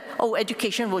hear that, oh,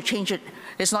 education will change it.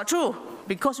 It's not true,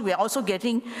 because we are also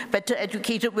getting better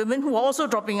educated women who are also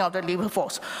dropping out of the labor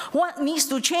force. What needs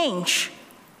to change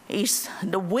is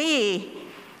the way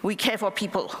we care for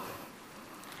people.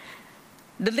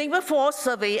 The labor force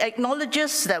survey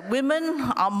acknowledges that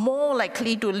women are more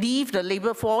likely to leave the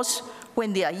labor force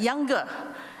when they are younger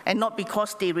and not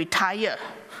because they retire.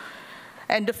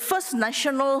 And the first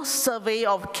national survey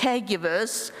of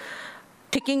caregivers,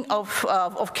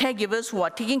 caregivers who are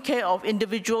taking care of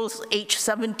individuals aged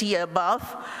 70 and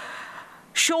above,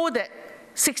 show that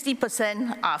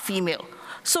 60% are female.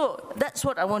 So that's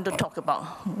what I want to talk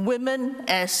about, women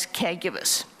as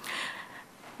caregivers.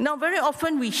 Now, very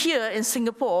often we hear in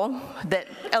Singapore that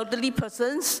elderly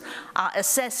persons are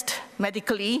assessed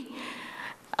medically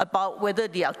about whether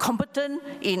they are competent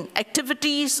in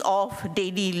activities of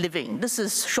daily living. This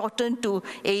is shortened to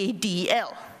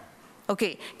ADL.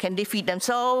 Okay, can they feed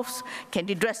themselves? Can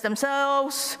they dress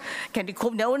themselves? Can they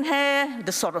comb their own hair?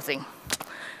 This sort of thing.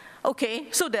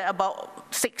 Okay, so there are about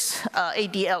 6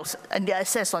 ADLs, and they are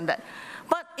assessed on that.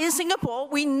 But in Singapore,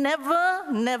 we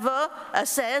never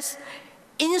assess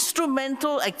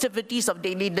instrumental activities of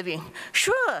daily living.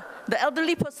 Sure, the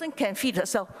elderly person can feed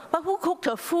herself, but who cooked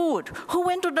her food? Who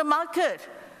went to the market?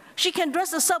 She can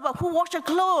dress herself, but who washed her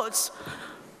clothes?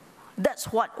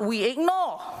 That's what we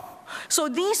ignore. So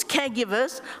these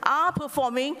caregivers are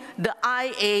performing the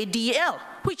IADL,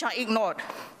 which are ignored.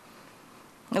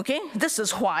 Okay, this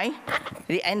is why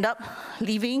they end up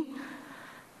leaving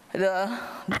the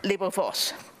labor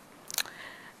force.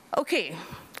 Okay.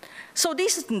 So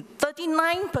this is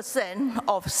 39%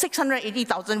 of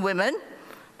 680,000 women,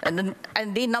 and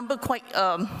they number quite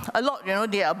a lot, you know,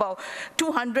 they are about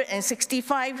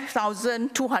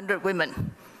 265,200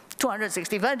 women.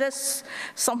 265, that's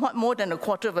somewhat more than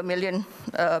 250,000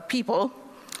 people.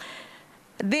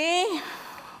 They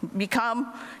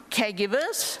become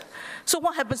caregivers. So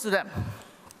what happens to them?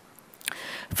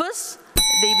 First,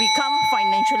 they become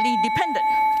financially dependent.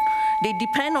 They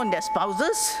depend on their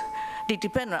spouses. They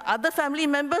depend on other family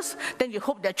members, then you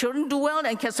hope their children do well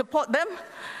and can support them.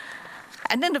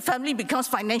 And then the family becomes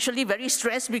financially very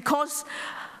stressed because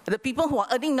the people who are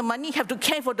earning the money have to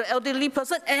care for the elderly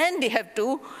person and they have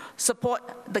to support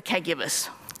the caregivers.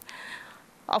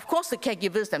 Of course, the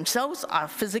caregivers themselves are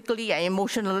physically and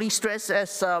emotionally stressed,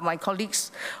 as my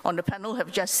colleagues on the panel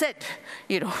have just said,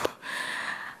 you know.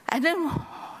 And then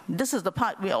this is the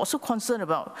part we are also concerned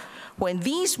about. When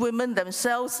these women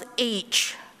themselves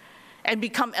age and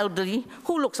become elderly,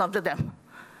 who looks after them?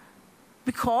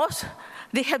 Because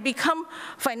they have become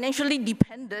financially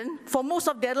dependent for most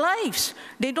of their lives.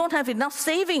 They don't have enough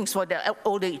savings for their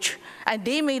old age, and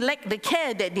they may lack the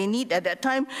care that they need at that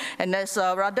time. And as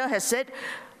Radha has said,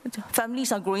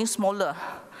 families are growing smaller.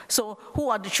 So who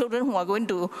are the children who are going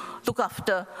to look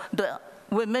after the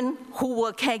women who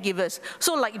were caregivers?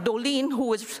 So like Dolene, who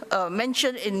was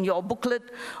mentioned in your booklet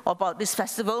about this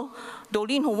festival,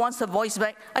 Dolene who wants her voice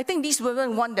back, I think these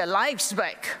women want their lives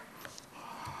back.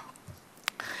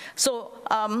 So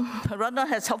Radha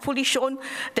has helpfully shown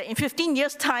that in 15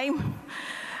 years' time,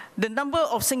 the number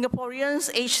of Singaporeans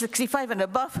aged 65 and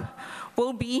above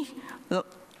will be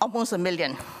almost 1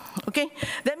 million. Okay?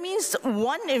 That means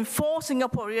 1 in 4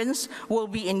 Singaporeans will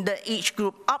be in the age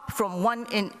group, up from 1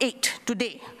 in 8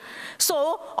 today.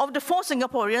 So of the 4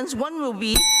 Singaporeans, 1 will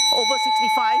be over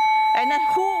 65, and then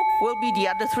who will be the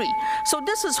other 3? So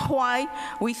this is why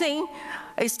we think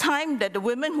it's time that the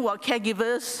women who are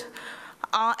caregivers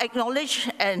are acknowledged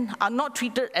and are not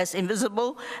treated as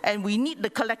invisible, and we need the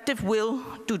collective will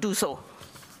to do so.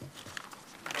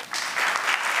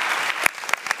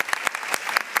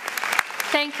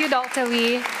 Thank you, Dr.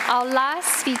 Wee. Our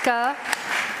last speaker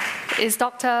is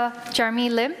Dr. Jeremy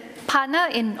Lim, partner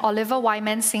in Oliver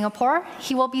Wyman Singapore.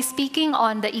 He will be speaking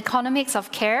on the economics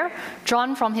of care,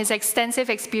 drawn from his extensive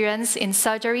experience in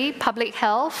surgery, public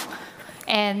health,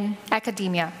 and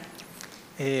academia.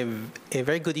 A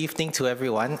very good evening to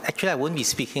everyone. Actually, I won't be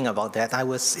speaking about that.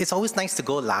 It's always nice to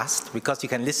go last because you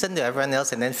can listen to everyone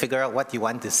else and then figure out what you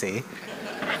want to say.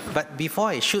 But before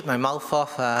I shoot my mouth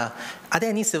off, are there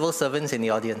any civil servants in the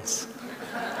audience?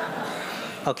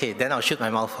 Okay, then I'll shoot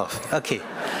my mouth off. Okay.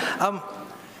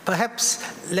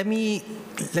 Perhaps let me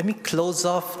close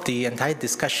off the entire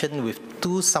discussion with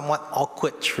 2 somewhat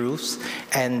awkward truths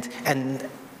and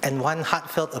one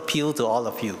heartfelt appeal to all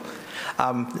of you.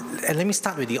 And let me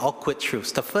start with the awkward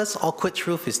truths. The first awkward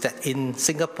truth is that in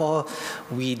Singapore,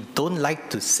 we don't like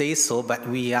to say so, but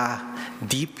we are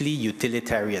deeply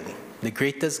utilitarian. The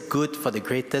greatest good for the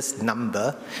greatest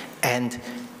number, and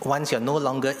once you're no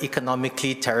longer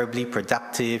economically terribly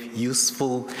productive,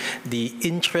 useful, the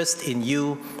interest in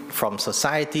you from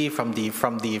society, from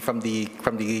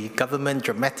the government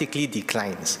dramatically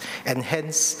declines, and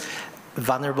hence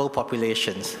vulnerable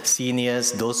populations,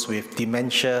 seniors, those with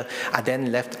dementia, are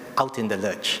then left out in the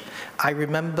lurch. I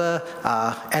remember,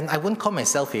 and I wouldn't call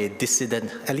myself a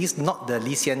dissident, at least not the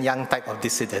Lee Hsien Yang type of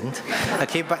dissident,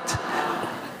 okay, but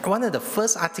one of the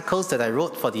first articles that I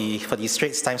wrote for the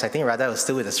Straits Times, I think rather I was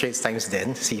still with the Straits Times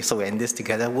then, so we're in this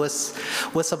together, was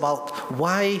about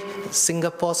why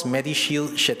Singapore's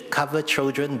MediShield should cover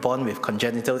children born with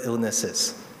congenital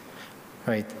illnesses.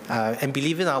 Right, and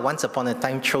believe it or not, once upon a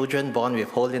time, children born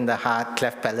with hole in the heart,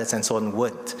 cleft palates, and so on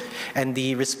weren't. And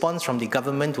the response from the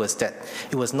government was that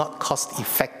it was not cost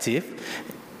effective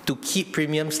to keep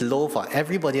premiums low for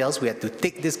everybody else. We had to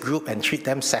take this group and treat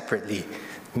them separately,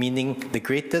 meaning the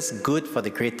greatest good for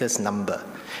the greatest number.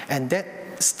 And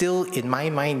that still, in my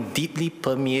mind, deeply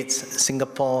permeates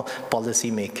Singapore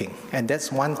policy making. And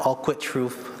that's one awkward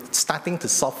truth, starting to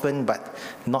soften, but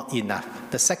not enough.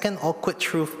 The second awkward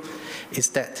truth is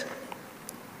that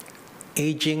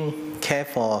aging, care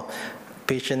for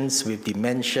patients with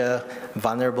dementia,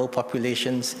 vulnerable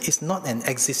populations is not an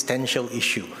existential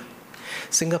issue.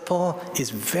 Singapore is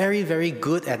very, very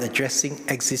good at addressing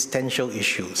existential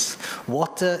issues.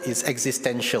 Water is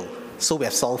existential, so we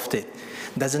have solved it.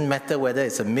 Doesn't matter whether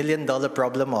it's $1 million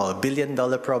problem or $1 billion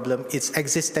problem, it's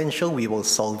existential, we will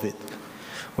solve it.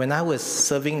 When I was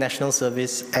serving national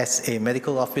service as a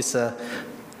medical officer,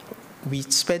 we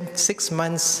spent 6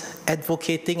 months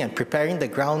advocating and preparing the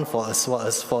ground for a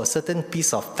certain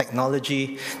piece of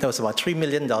technology that was about $3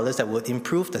 million that would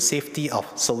improve the safety of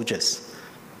soldiers.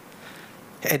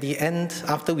 At the end,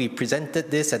 after we presented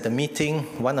this at the meeting,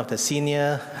 one of the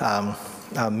senior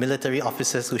military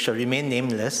officers, who shall remain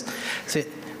nameless, said,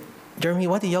 "Jeremy,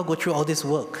 why did y'all go through all this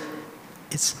work?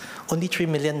 It's only $3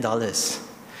 million.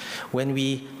 When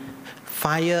we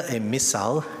fire a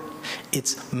missile,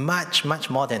 it's much,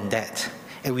 much more than that.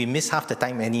 And we miss half the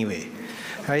time anyway."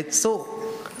 Right? So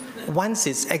once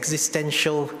it's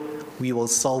existential, we will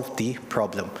solve the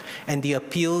problem. And the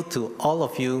appeal to all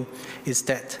of you is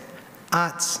that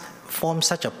arts form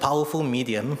such a powerful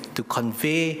medium to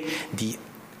convey the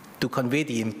to convey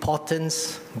the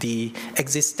importance, the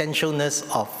existentialness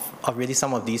of really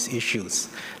some of these issues.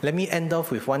 Let me end off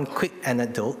with one quick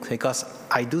anecdote, because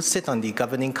I do sit on the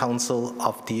governing council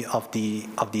of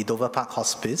the Dover Park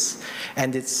Hospice,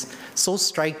 and it's so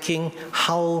striking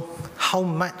how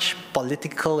much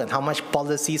political and how much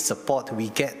policy support we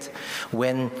get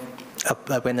when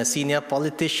a senior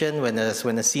politician, when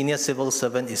a senior civil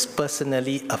servant is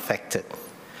personally affected.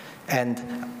 And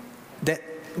that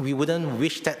we wouldn't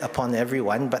wish that upon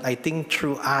everyone, but I think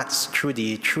through arts, through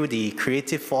the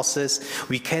creative forces,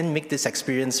 we can make this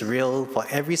experience real for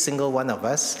every single one of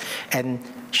us and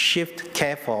shift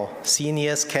care for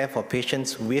seniors, care for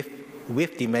patients with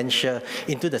dementia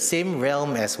into the same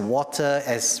realm as water,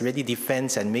 as really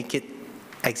defense, and make it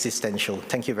existential.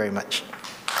 Thank you very much.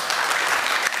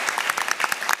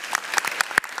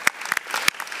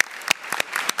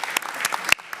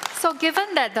 So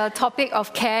given that the topic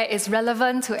of care is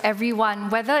relevant to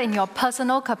everyone, whether in your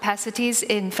personal capacities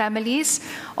in families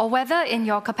or whether in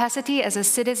your capacity as a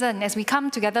citizen, as we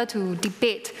come together to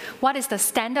debate what is the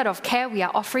standard of care we are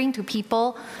offering to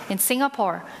people in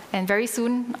Singapore and very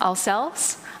soon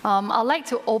ourselves, I'd like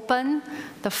to open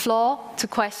the floor to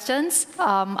questions.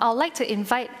 I'd like to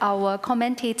invite our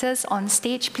commentators on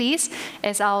stage, please,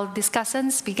 as our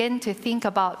discussants begin to think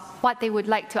about what they would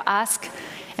like to ask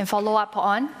and follow up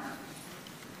on.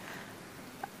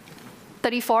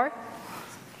 34?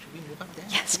 Should we move up there?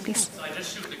 Yes, please. So I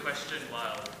just shoot the question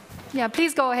while... Yeah,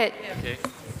 please go ahead. Okay.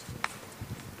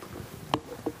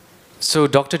 So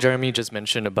Dr. Jeremy just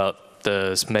mentioned about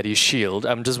the MediShield.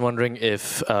 I'm just wondering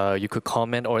if you could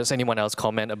comment, or does anyone else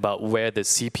comment about where the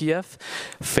CPF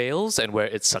fails and where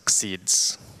it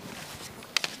succeeds?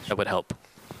 That would help.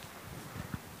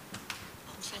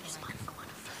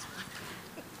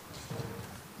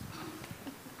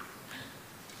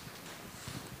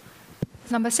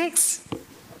 Number 6.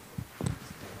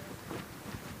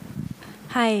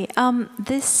 Hi,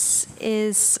 this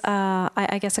is,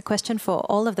 I guess, a question for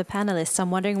all of the panelists. I'm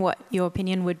wondering what your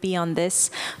opinion would be on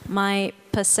this. My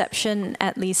perception,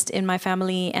 at least in my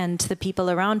family and the people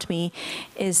around me,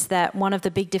 is that one of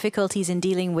the big difficulties in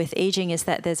dealing with aging is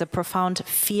that there's a profound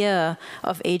fear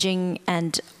of aging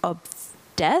and of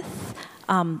death.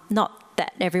 Not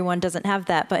that everyone doesn't have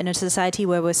that, but in a society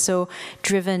where we're so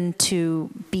driven to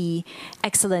be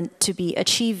excellent, to be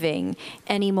achieving,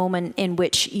 any moment in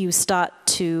which you start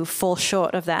to fall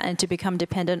short of that and to become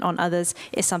dependent on others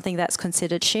is something that's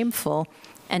considered shameful.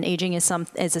 And aging is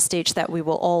a stage that we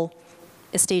will all,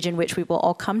 a stage in which we will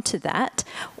all come to that.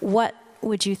 What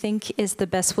would you think is the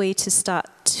best way to start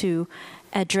to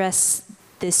address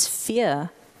this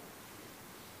fear?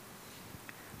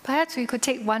 Perhaps we could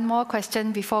take one more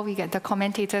question before we get the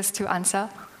commentators to answer.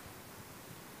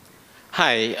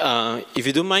 Hi, if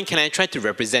you don't mind, can I try to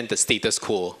represent the status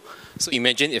quo? So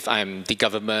imagine if I'm the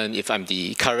government, if I'm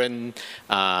the current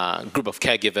group of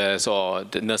caregivers or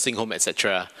the nursing home,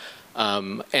 etc.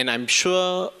 And I'm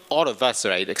sure all of us,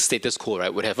 right, like status quo,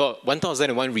 right, would have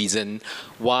 1,001 reason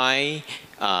why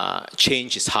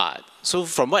change is hard. So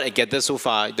from what I gather so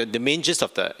far, the main gist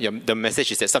of the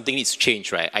message is that something needs to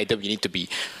change, right? Either we need to be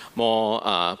more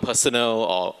personal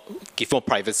or give more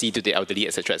privacy to the elderly,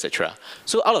 etc., etc.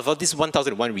 So out of all this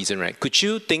 1,001 reason, right, could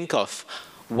you think of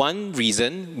one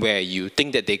reason where you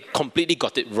think that they completely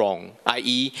got it wrong,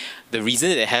 i.e. the reason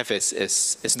that they have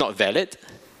is not valid?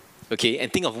 Okay,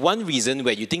 and think of one reason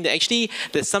where you think that actually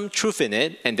there's some truth in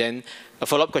it, and then a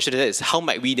follow-up question to that is how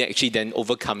might we actually then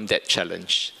overcome that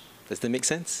challenge? Does that make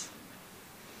sense?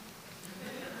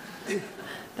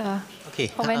 The okay,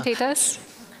 commentators?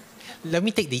 Let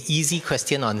me take the easy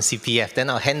question on CPF, then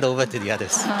I'll hand over to the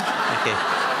others. Okay.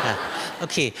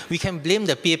 Okay, we can blame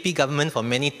the PAP government for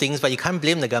many things, but you can't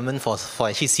blame the government for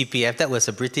actually CPF. That was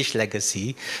a British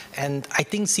legacy. And I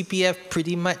think CPF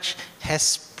pretty much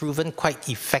has proven quite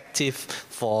effective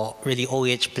for really old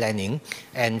age planning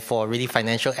and for really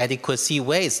financial adequacy.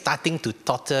 Where it's starting to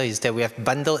totter is that we have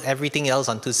bundled everything else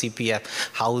onto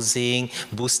CPF, housing,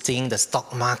 boosting the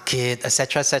stock market,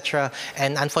 etc., etc.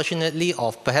 And unfortunately,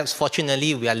 or perhaps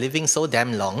fortunately, we are living so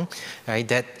damn long, right,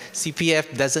 that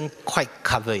CPF doesn't quite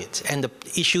cover it. And the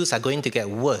issues are going to get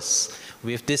worse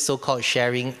with this so-called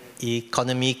sharing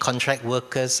economy, contract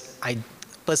workers.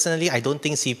 Personally, I don't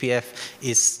think CPF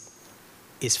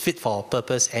is fit for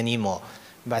purpose anymore.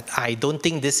 But I don't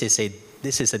think this is a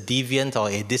deviant or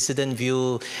a dissident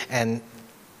view, and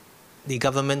the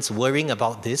government's worrying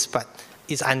about this, but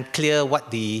it's unclear what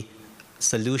the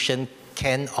solution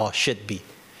can or should be.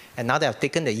 And now that I've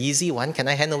taken the easy one, can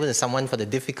I hand over to someone for the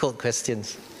difficult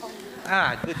questions?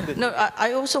 Good. No,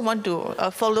 I also want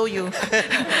to follow you.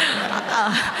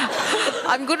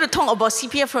 I'm going to talk about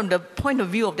CPF from the point of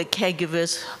view of the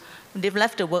caregivers. They've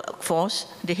left the workforce,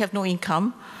 they have no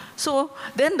income. So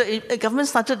then the government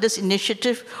started this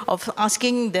initiative of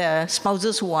asking their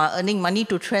spouses who are earning money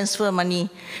to transfer money.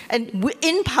 And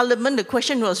in Parliament, the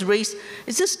question was raised,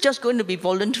 is this just going to be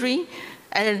voluntary?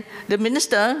 And the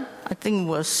minister, I think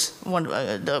was one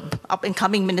of the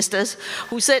up-and-coming ministers,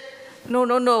 who said,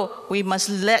 no, we must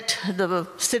let the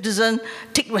citizen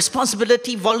take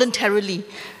responsibility voluntarily.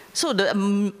 So the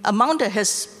amount that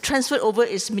has transferred over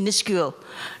is minuscule.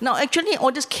 Now, actually, all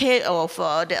this care of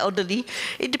the elderly,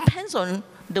 it depends on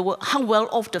how well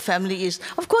off the family is.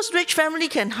 Of course, rich family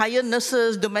can hire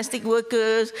nurses, domestic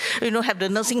workers, have the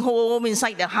nursing home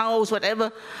inside the house,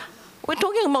 whatever. We're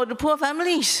talking about the poor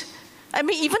families. I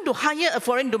mean, even to hire a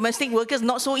foreign domestic worker is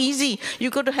not so easy.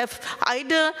 You've got to have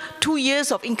either 2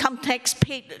 years of income tax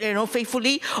paid,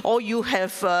 faithfully, or you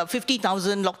have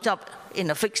 50,000 locked up in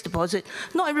a fixed deposit.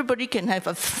 Not everybody can have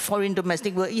a foreign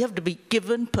domestic worker. You have to be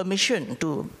given permission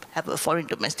to have a foreign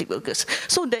domestic workers.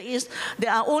 So there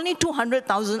are only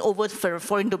 200,000 over for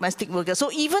foreign domestic workers.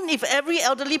 So even if every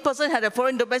elderly person had a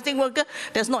foreign domestic worker,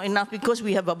 that's not enough because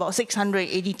we have about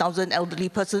 680,000 elderly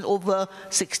persons over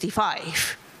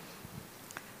 65.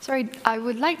 Sorry, I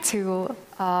would like to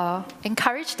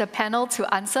encourage the panel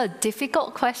to answer a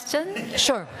difficult question.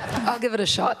 Sure, I'll give it a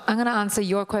shot. I'm going to answer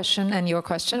your question and your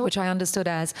question, which I understood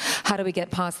as, how do we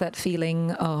get past that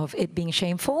feeling of it being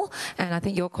shameful? And I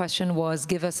think your question was,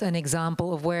 give us an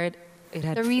example of where it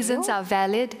had the reasons are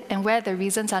valid and where the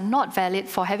reasons are not valid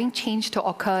for having change to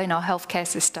occur in our healthcare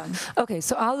system. Okay,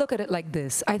 so I'll look at it like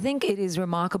this. I think it is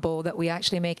remarkable that we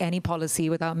actually make any policy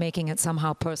without making it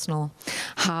somehow personal.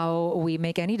 How we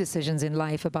make any decisions in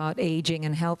life about aging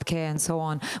and healthcare and so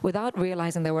on without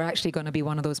realizing that we're actually going to be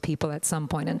one of those people at some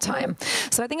point in time.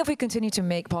 So I think if we continue to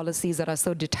make policies that are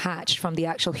so detached from the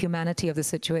actual humanity of the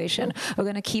situation, we're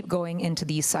going to keep going into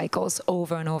these cycles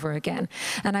over and over again.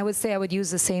 And I would say I would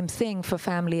use the same thing for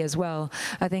family as well.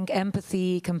 I think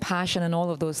empathy, compassion, and all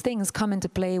of those things come into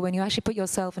play when you actually put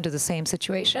yourself into the same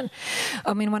situation.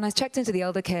 I mean, when I checked into the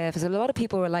elder care, a lot of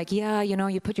people were like, yeah,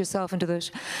 you put yourself into the...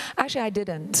 Actually, I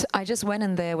didn't. I just went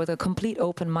in there with a complete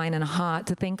open mind and heart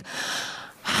to think,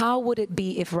 how would it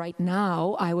be if right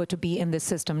now I were to be in this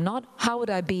system? Not how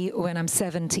would I be when I'm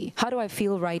 70? How do I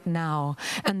feel right now?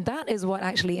 And that is what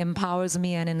actually empowers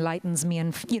me and enlightens me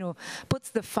and, puts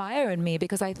the fire in me,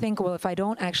 because I think, well, if I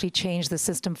don't actually change the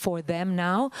system for them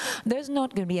now, there's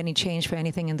not going to be any change for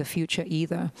anything in the future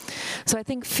either. So I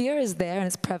think fear is there and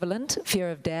it's prevalent, fear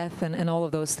of death and all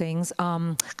of those things.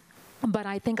 But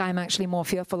I think I'm actually more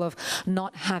fearful of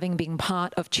not having been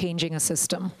part of changing a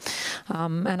system.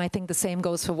 And I think the same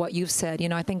goes for what you've said.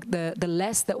 I think the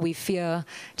less that we fear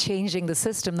changing the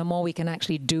system, the more we can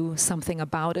actually do something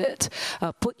about it.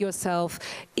 Put yourself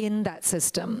in that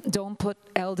system. Don't put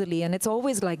elderly. And it's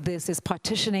always like this, is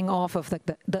partitioning off of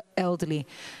the elderly.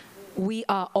 We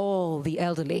are all the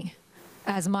elderly,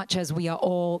 as much as we are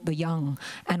all the young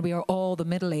and we are all the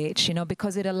middle-aged,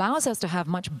 because it allows us to have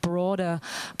much broader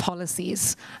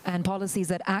policies, and policies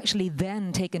that actually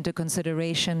then take into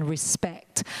consideration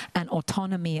respect and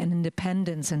autonomy and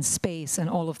independence and space and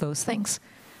all of those things.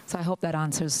 So I hope that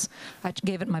answers. I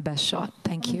gave it my best shot.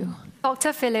 Thank you.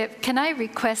 Dr. Philip, can I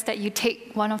request that you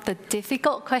take one of the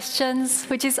difficult questions,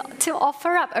 which is to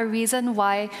offer up a reason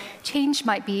why change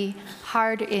might be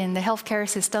hard in the healthcare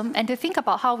system, and to think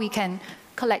about how we can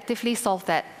collectively solve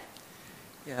that?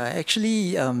 Yeah,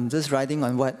 actually, just riding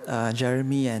on what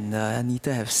Jeremy and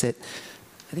Anita have said,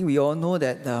 I think we all know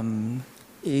that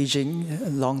aging,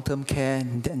 long-term care,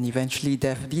 and eventually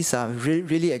death, these are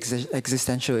really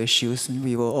existential issues. And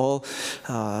we will all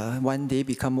one day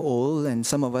become old, and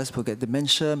some of us will get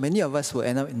dementia. Many of us will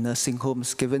end up in nursing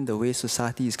homes, given the way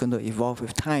society is going to evolve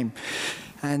with time.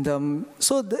 And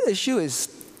so the issue is,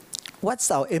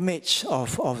 what's our image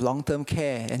of long-term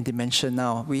care and dementia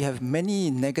now? We have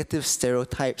many negative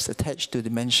stereotypes attached to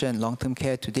dementia and long-term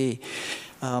care today.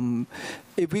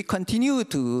 If we continue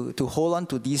to hold on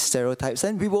to these stereotypes,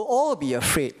 then we will all be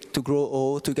afraid to grow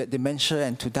old, to get dementia,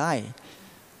 and to die.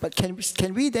 But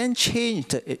can we then change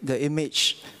the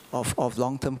image of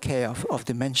long-term care, of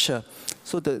dementia?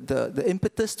 So the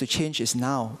impetus to change is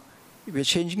now. We're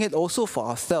changing it also for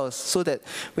ourselves, so that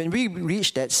when we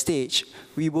reach that stage,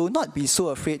 we will not be so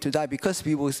afraid to die, because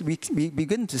we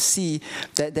begin to see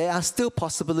that there are still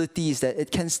possibilities, that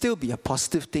it can still be a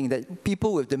positive thing, that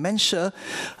people with dementia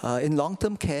in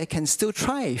long-term care can still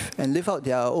thrive and live out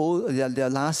their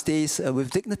last days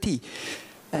with dignity.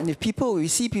 And if we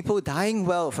see people dying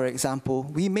well, for example,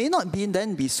 we may not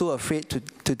then be so afraid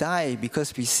to die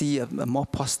because we see a more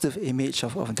positive image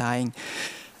of dying.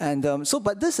 And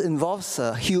but this involves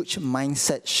a huge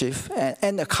mindset shift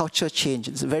and a culture change.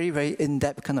 It's a very, very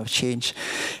in-depth kind of change.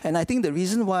 And I think the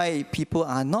reason why people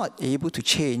are not able to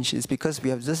change is because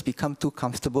we have just become too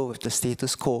comfortable with the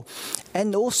status quo.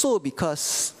 And also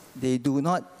because they do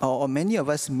not, or many of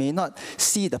us may not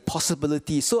see the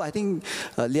possibility. So I think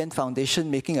Lien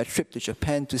Foundation making a trip to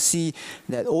Japan to see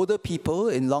that older people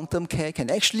in long-term care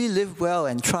can actually live well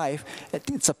and thrive, I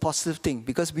think it's a positive thing,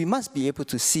 because we must be able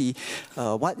to see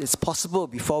what is possible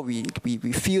before we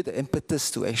feel the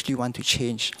impetus to actually want to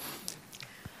change.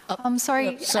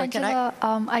 Sorry, Angela,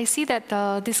 I see that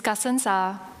the discussants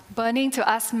are burning to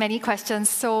ask many questions,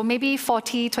 so maybe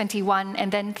 40, 21,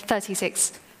 and then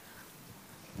 36.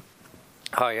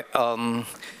 Hi,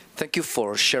 thank you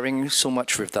for sharing so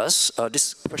much with us.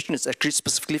 This question is actually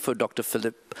specifically for Dr.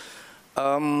 Philip.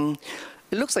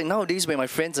 It looks like nowadays when my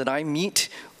friends and I meet,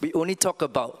 we only talk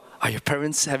about, are your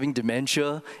parents having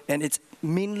dementia? And it's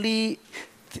mainly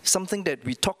something that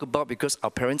we talk about because our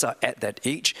parents are at that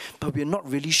age, but we're not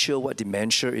really sure what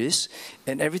dementia is.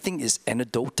 And everything is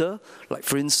anecdotal. Like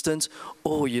for instance,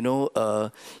 oh, you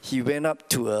know, he went up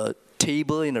to a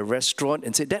table in a restaurant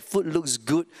and said, that food looks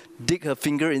good, dig her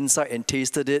finger inside and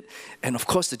tasted it. And of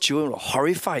course the children were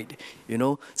horrified, you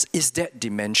know, is that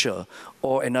dementia?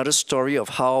 Or another story of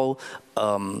how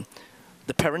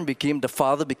the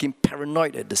father became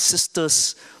paranoid that the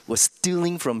sisters were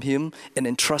stealing from him and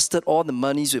entrusted all the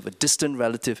monies with a distant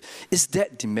relative. Is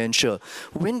that dementia?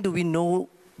 When do we know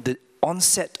the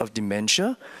onset of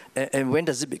dementia? And when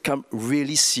does it become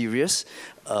really serious?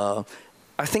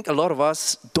 I think a lot of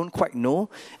us don't quite know,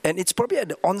 and it's probably at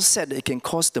the onset that it can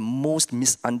cause the most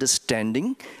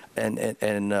misunderstanding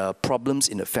and problems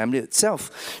in the family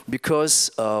itself,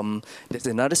 because there's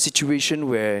another situation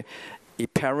where a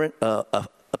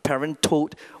parent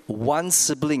told one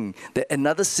sibling that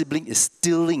another sibling is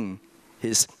stealing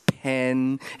his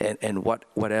pen and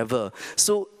whatever.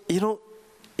 So, you know,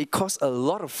 it caused a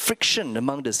lot of friction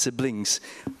among the siblings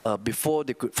before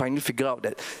they could finally figure out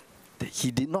that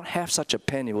he did not have such a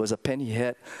pen. It was a pen he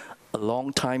had a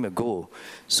long time ago.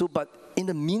 So, but in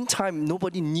the meantime,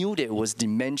 nobody knew that it was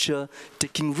dementia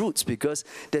taking roots because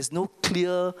there's no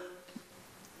clear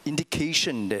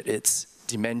indication that it's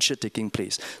dementia taking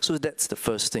place. So that's the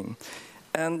first thing.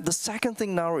 And the second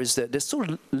thing now is that there's so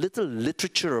little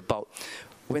literature about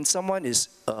when someone is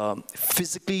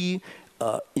physically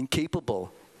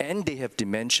incapable and they have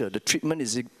dementia, the treatment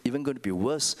is even going to be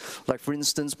worse. Like for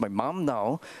instance, my mom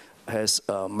now has,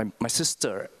 my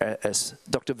sister, as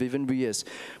Dr. Vivian Wee has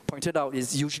pointed out,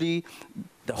 is usually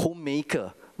the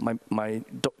homemaker.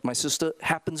 My sister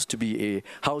happens to be a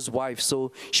housewife,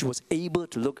 so she was able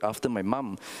to look after my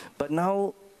mom. But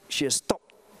now she has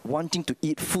stopped wanting to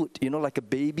eat food. You know, like a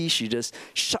baby, she just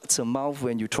shuts her mouth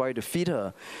when you try to feed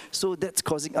her. So that's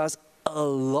causing us a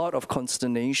lot of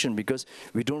consternation because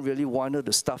we don't really want her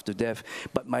to starve to death.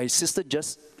 But my sister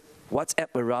just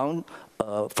WhatsApp around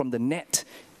from the net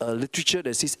literature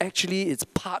that says actually it's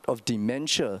part of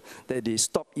dementia, that they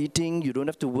stop eating, you don't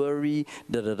have to worry,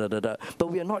 But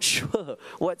we are not sure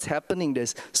what's happening.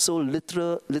 There's so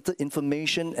little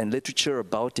information and literature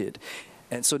about it.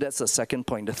 And so that's the second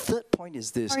point. The third point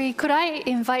is this. Sorry, could I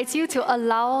invite you to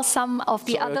allow some of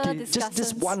the other discussants? Just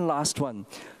this one last one.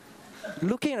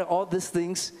 Looking at all these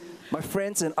things, my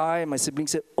friends and I and my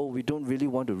siblings said, oh, we don't really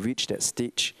want to reach that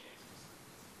stage.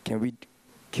 Can we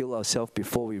kill ourselves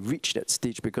before we reach that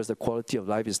stage because the quality of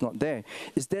life is not there?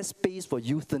 Is there space for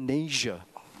euthanasia?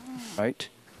 Right?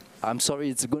 I'm sorry,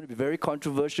 it's going to be very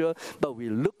controversial, but we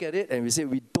look at it and we say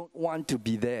we don't want to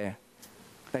be there.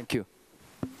 Thank you.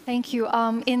 Thank you.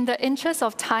 In the interest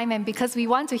of time and because we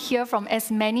want to hear from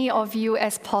as many of you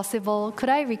as possible, could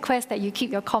I request that you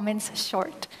keep your comments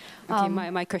short? Okay,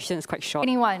 my question is quite short.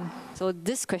 Anyone? So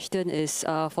this question is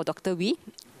for Dr. Wee.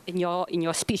 In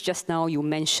your speech just now, you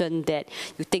mentioned that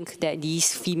you think that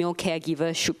these female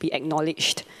caregivers should be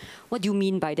acknowledged. What do you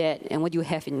mean by that, and what do you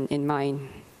have in mind?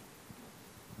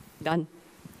 Done.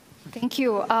 Thank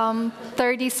you.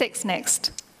 36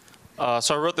 next.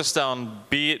 So I wrote this down.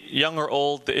 Be it young or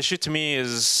old, the issue to me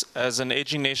is, as an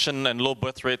aging nation and low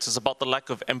birth rates, is about the lack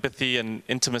of empathy and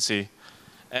intimacy.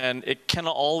 And it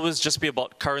cannot always just be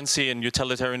about currency and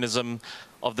utilitarianism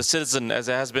of the citizen, as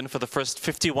it has been for the first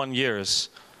 51 years.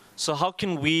 So how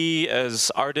can we,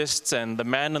 as artists and the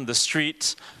man on the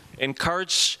street,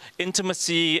 encourage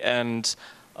intimacy and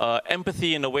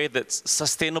empathy in a way that's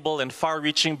sustainable and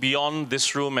far-reaching beyond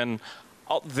this room and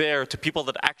out there to people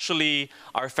that actually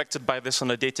are affected by this on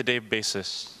a day-to-day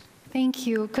basis? Thank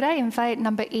you. Could I invite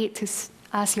number 8 to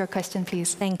ask your question,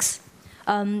 please? Thanks.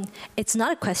 It's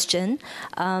not a question,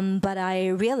 but I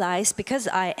realized because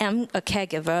I am a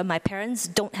caregiver, my parents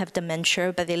don't have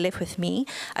dementia, but they live with me.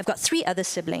 I've got 3 other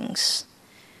siblings.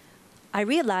 I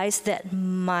realized that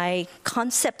my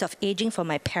concept of aging for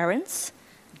my parents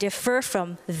differ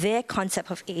from their concept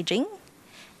of aging,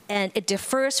 and it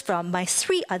differs from my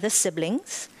 3 other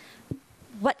siblings,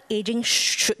 what aging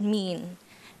should mean.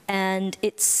 And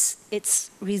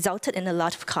it's resulted in a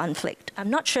lot of conflict. I'm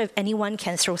not sure if anyone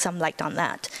can throw some light on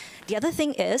that. The other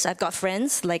thing is, I've got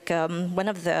friends, like one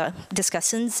of the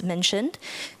discussants mentioned,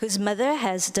 whose mother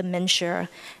has dementia.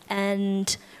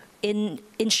 And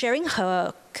in sharing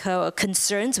her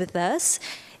concerns with us,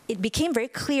 it became very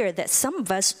clear that some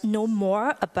of us know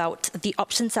more about the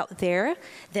options out there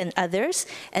than others.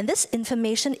 And this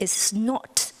information is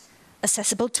not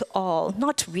accessible to all,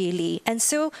 not really. And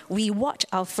so we watch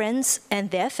our friends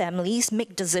and their families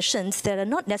make decisions that are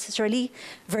not necessarily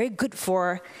very good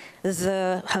for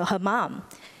her mom.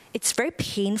 It's very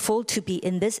painful to be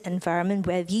in this environment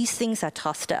where these things are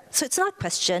tossed up. So it's not a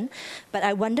question, but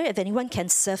I wonder if anyone can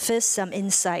surface some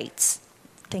insights.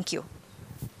 Thank you.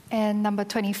 And number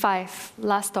 25,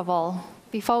 last of all,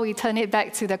 before we turn it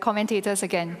back to the commentators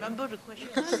again. Remember the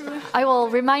question? I will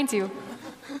remind you.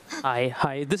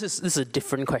 Hi. This is a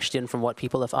different question from what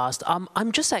people have asked.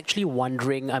 I'm just actually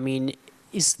wondering, I mean,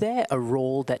 is there a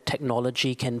role that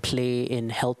technology can play in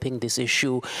helping this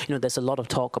issue? You know, there's a lot of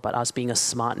talk about us being a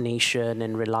smart nation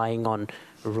and relying on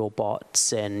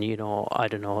robots and, you know, I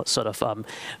don't know, sort of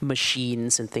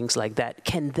machines and things like that.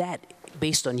 Can that,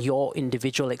 based on your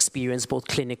individual experience, both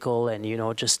clinical and, you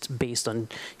know, just based on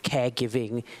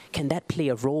caregiving, can that play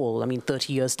a role? I mean,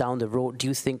 30 years down the road, do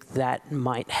you think that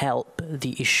might help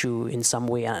the issue in some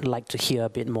way? I'd like to hear a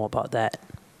bit more about that.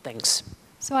 Thanks.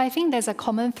 So I think there's a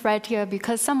common thread here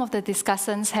because some of the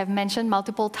discussants have mentioned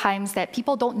multiple times that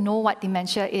people don't know what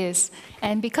dementia is.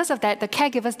 And because of that, the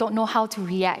caregivers don't know how to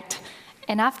react.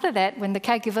 And after that, when the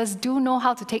caregivers do know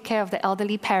how to take care of the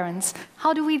elderly parents,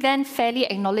 how do we then fairly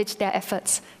acknowledge their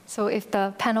efforts? So if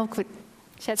the panel could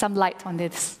shed some light on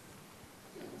this.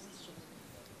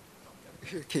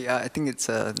 Okay, I think it's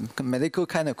a medical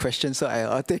kind of question, so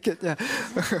I'll take it. Yeah.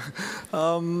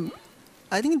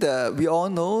 I think we all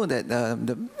know that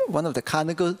one of the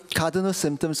cardinal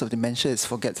symptoms of dementia is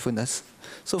forgetfulness.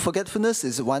 So forgetfulness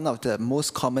is one of the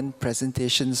most common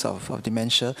presentations of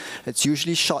dementia. It's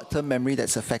usually short-term memory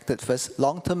that's affected first.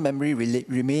 Long-term memory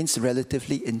remains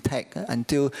relatively intact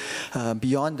until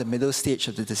beyond the middle stage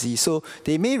of the disease. So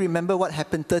they may remember what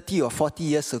happened 30 or 40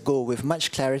 years ago with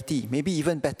much clarity, maybe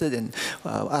even better than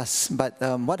us. But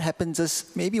what happened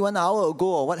just maybe 1 hour ago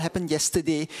or what happened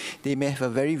yesterday, they may have a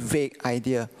very vague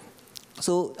idea.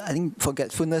 So I think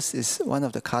forgetfulness is one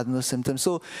of the cardinal symptoms.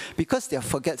 So because they're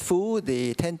forgetful,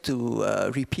 they tend to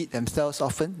repeat themselves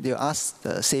often. They'll ask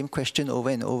the same question over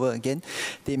and over again.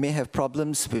 They may have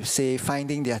problems with, say,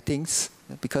 finding their things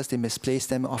because they misplace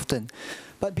them often.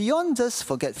 But beyond just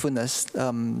forgetfulness,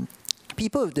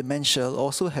 people with dementia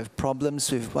also have problems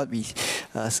with what we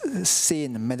say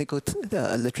in the medical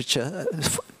literature,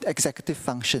 executive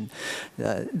function.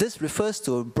 This refers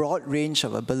to a broad range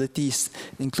of abilities,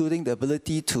 including the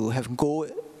ability to have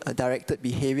goal-directed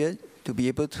behavior, to be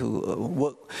able to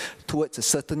work towards a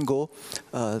certain goal,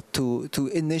 to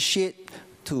initiate,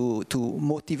 to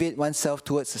motivate oneself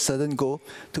towards a certain goal,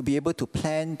 to be able to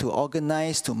plan, to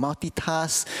organize, to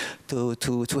multitask,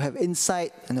 to have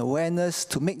insight and awareness,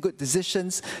 to make good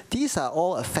decisions. These are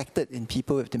all affected in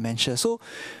people with dementia. So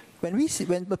when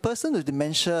a person with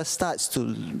dementia starts to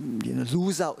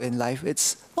lose out in life,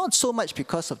 it's not so much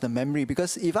because of the memory,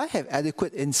 because if I have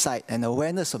adequate insight and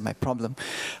awareness of my problem,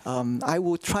 I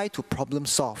will try to problem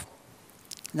solve.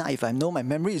 Now, if I know my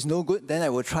memory is no good, then I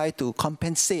will try to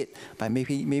compensate by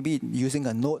maybe using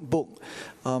a notebook.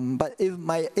 But if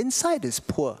my insight is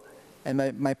poor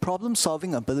and my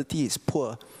problem-solving ability is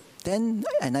poor, then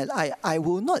I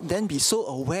will not then be so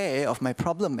aware of my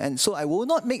problem, and so I will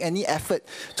not make any effort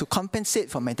to compensate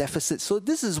for my deficit. So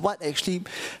this is what actually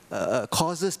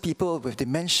causes people with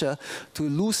dementia to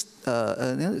lose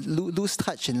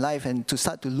touch in life and to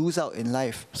start to lose out in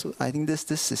life. So I think this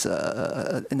is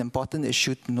an important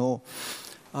issue to know.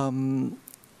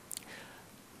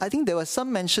 I think there was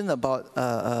some mention about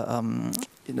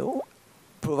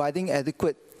providing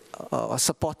adequate or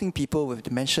supporting people with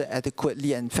dementia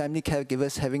adequately and family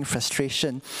caregivers having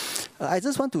frustration. I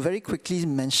just want to very quickly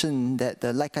mention that,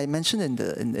 like I mentioned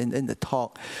in the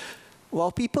talk,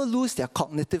 while people lose their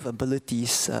cognitive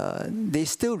abilities, they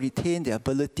still retain their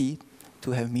ability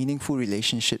to have meaningful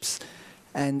relationships.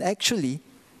 And actually,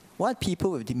 what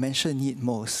people with dementia need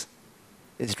most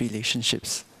is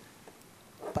relationships.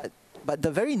 But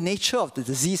the very nature of the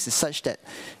disease is such that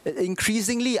it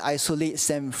increasingly isolates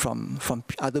them from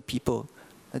other people.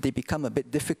 They become a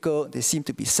bit difficult, they seem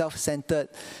to be self-centered.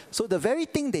 So the very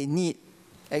thing they need,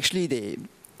 actually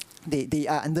they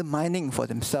are undermining for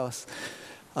themselves.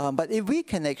 But if we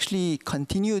can actually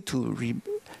continue to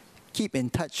keep in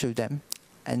touch with them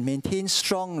and maintain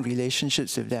strong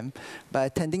relationships with them by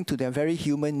attending to their very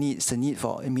human needs, the need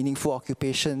for a meaningful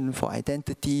occupation, for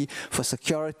identity, for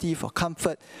security, for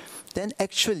comfort, then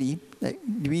actually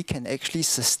we can actually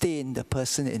sustain the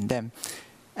person in them.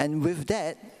 And with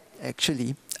that,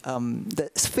 actually, the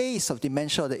face of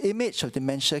dementia, or the image of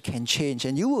dementia can change,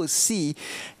 and you will see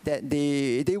that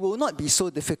they will not be so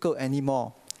difficult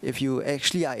anymore if you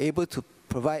actually are able to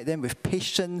provide them with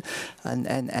patient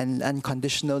and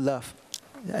unconditional love.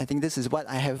 I think this is what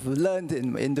I have learned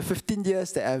in the 15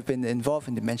 years that I've been involved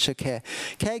in dementia care.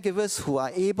 Caregivers who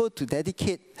are able to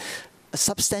dedicate a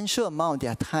substantial amount of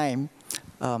their time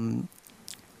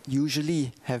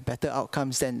usually have better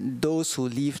outcomes than those who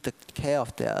leave the care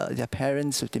of their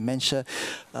parents with dementia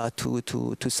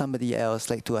to somebody else,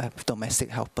 like to a domestic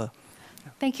helper.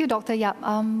 Thank you, Dr. Yap.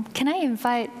 Can I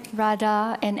invite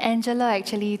Radha and Angela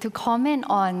actually to comment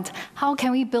on how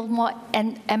can we build more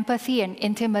empathy and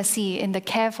intimacy in the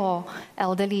care for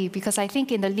elderly? Because I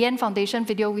think in the Lien Foundation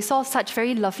video, we saw such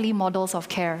very lovely models of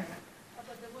care.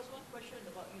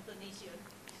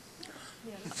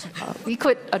 We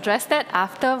could address that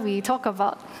after we talk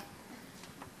about.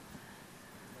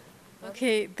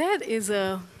 Okay, that is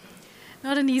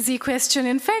not an easy question.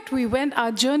 In fact,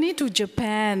 our journey to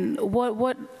Japan,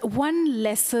 one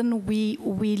lesson we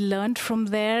learned from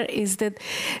there is that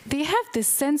they have this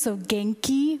sense of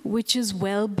genki, which is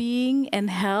well-being and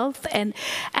health, and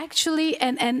actually,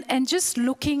 and just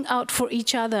looking out for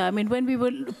each other. I mean, when we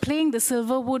were playing the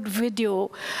Silverwood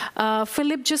video,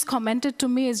 Philip just commented to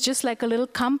me, it's just like a little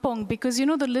kampong, because you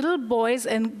know, the little boys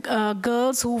and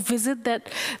girls who visit that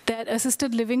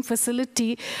assisted living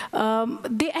facility,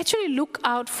 they actually look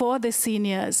out for the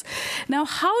seniors. Now,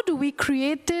 how do we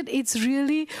create it? It's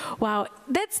really, wow,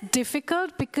 that's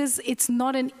difficult because it's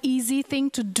not an easy thing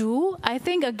to do. I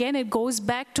think, again, it goes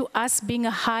back to us being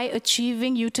a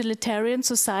high-achieving utilitarian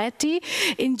society.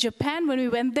 In Japan, when we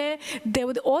went there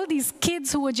were all these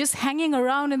kids who were just hanging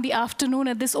around in the afternoon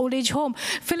at this old age home.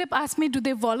 Philip asked me, do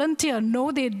they volunteer?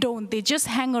 No, they don't. They just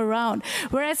hang around.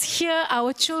 Whereas here,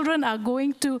 our children are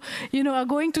going to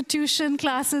tuition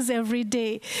classes every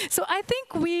day. So I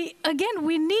think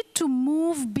we need to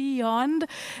move beyond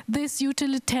this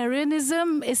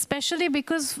utilitarianism, especially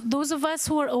because those of us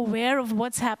who are aware of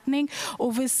what's happening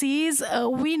overseas,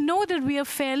 we know that we are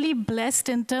fairly blessed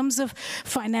in terms of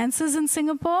finances in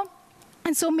Singapore.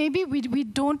 And so maybe we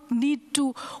don't need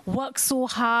to work so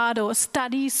hard or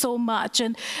study so much.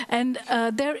 And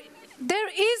there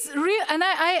is real, and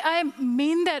I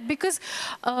mean that because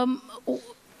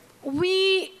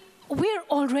we're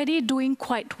already doing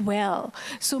quite well.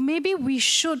 So maybe we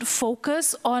should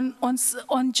focus on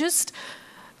just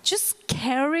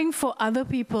caring for other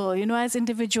people, you know, as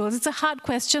individuals. It's a hard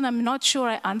question. I'm not sure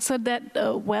I answered that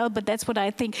well, but that's what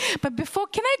I think. But before,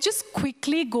 can I just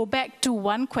quickly go back to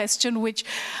one question which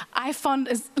I found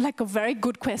is like a very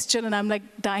good question, and I'm like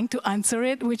dying to answer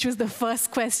it, which was the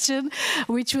first question,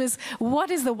 which was,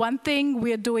 what is the one thing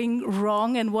we are doing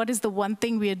wrong and what is the one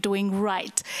thing we are doing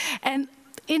right? And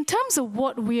in terms of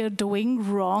what we are doing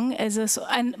wrong,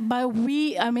 and by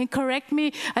we, I mean, correct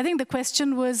me, I think the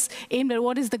question was aimed at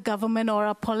what is the government or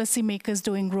our policymakers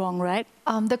doing wrong, right?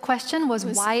 The question was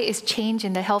why is change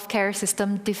in the healthcare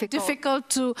system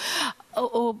difficult?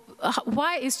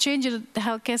 Why is change in the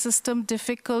healthcare system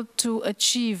difficult to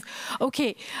achieve?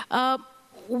 Okay,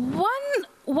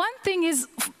 one thing is,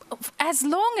 as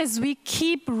long as we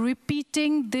keep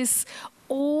repeating this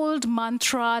old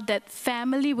mantra that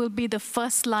family will be the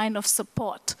first line of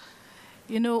support,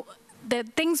 you know,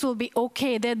 that things will be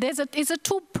okay. It's a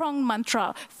two-pronged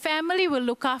mantra. Family will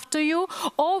look after you,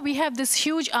 or we have this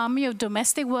huge army of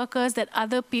domestic workers that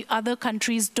other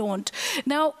countries don't.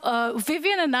 Now,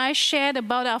 Vivian and I shared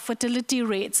about our fertility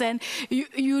rates, and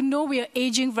you know we are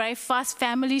aging very fast,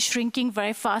 families shrinking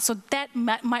very fast, so that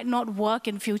might not work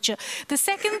in future. The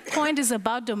second point is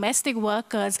about domestic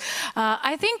workers.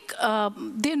 I think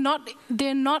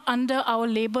they're not under our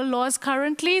labor laws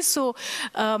currently, so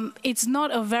it's not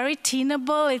a very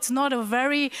tenable, it's not a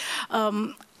very,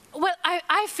 well,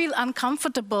 I feel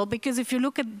uncomfortable because if you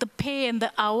look at the pay and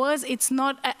the hours, it's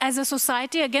not, as a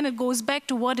society, again, it goes back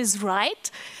to what is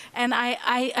right. And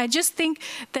I just think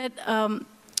that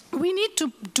we need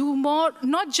to do more,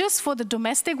 not just for the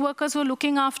domestic workers who are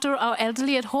looking after our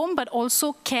elderly at home, but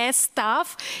also care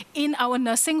staff in our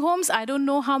nursing homes. I don't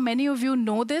know how many of you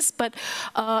know this, but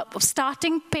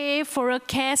starting pay for a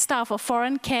care staff, a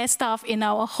foreign care staff in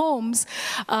our homes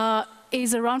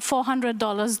is around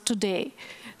 $400 today.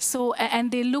 So,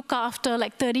 and they look after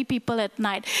like 30 people at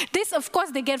night. This, of course,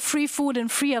 they get free food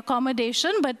and free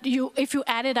accommodation, but if you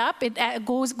add it up, it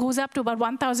goes up to about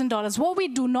 $1,000. What we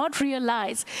do not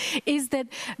realize is that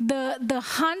the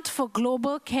hunt for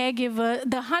global caregiver,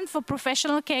 the hunt for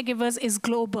professional caregivers is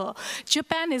global.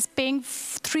 Japan is paying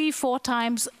 3-4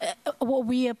 times what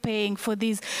we are paying for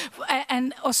these,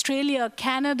 and Australia,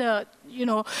 Canada, you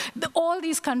know, all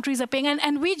these countries are paying,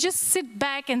 and we just sit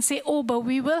back and say, oh, but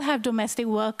we will have domestic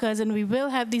workers and we will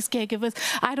have these caregivers.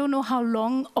 I don't know how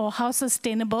long or how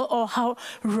sustainable or how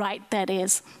right that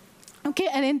is. Okay,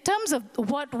 and in terms of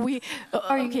what we...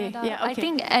 I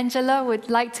think Angela would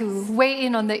like to weigh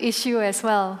in on the issue as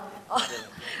well.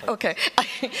 Okay,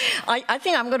 I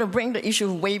think I'm going to bring the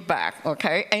issue way back,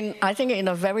 okay? And I think in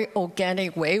a very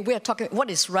organic way, we are talking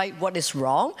what is right, what is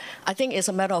wrong. I think it's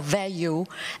a matter of value.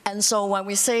 And so when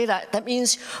we say that, that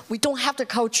means we don't have the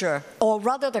culture, or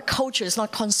rather the culture is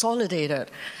not consolidated.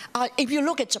 If you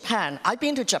look at Japan, I've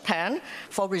been to Japan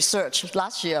for research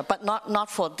last year, but not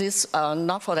for this,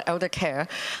 not for the elder care,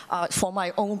 for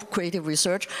my own creative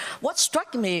research. What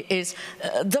struck me is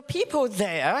the people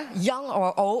there, young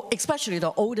or old, especially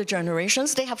the older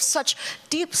generations, they have such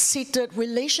deep-seated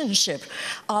relationship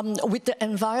with the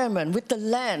environment, with the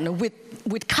land,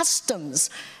 with customs,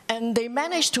 and they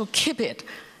manage to keep it.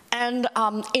 And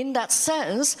in that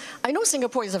sense, I know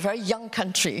Singapore is a very young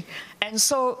country, and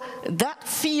so that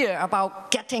fear about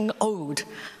getting old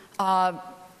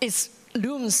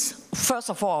looms, first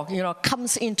of all, you know,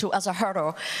 comes into as a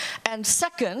hurdle. And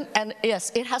second, and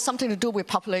yes, it has something to do with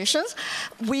populations.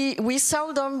 We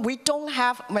don't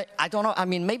have, I don't know, I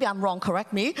mean, maybe I'm wrong,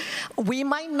 correct me. We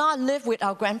might not live with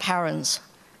our grandparents.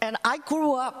 And I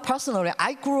grew up, personally,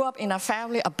 I grew up in a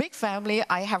family, a big family.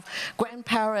 I have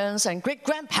grandparents and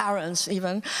great-grandparents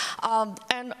even.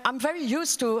 And I'm very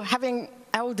used to having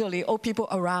elderly, old people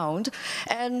around.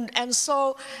 And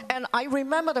I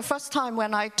remember the first time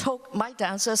when I took my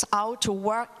dancers out to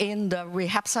work in the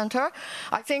rehab center.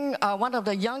 I think one of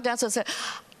the young dancers said,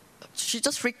 she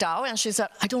just freaked out and she said,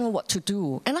 I don't know what to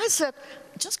do. And I said,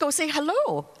 just go say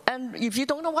hello. And if you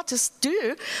don't know what to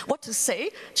do, what to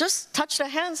say, just touch their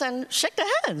hands and shake their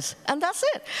hands. And that's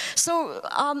it. So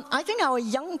I think our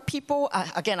young people,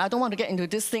 again, I don't want to get into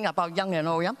this thing about young and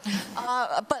old, yeah?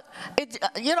 But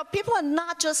you know, people are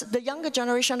not just, the younger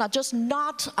generation are just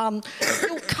not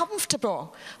feel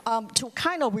comfortable to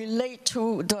kind of relate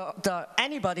to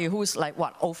anybody who's like,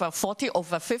 what, over 40,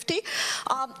 over 50.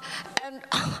 And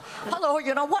hello,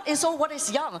 you know, what is old, what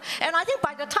is young? And I think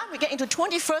by the time we get into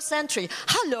 21st century,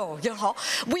 hello, you know,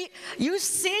 you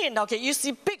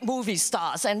see big movie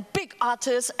stars and big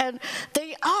artists, and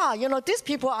they are, you know, these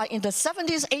people are in the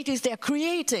 70s, 80s, they're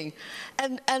creating,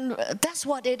 and that's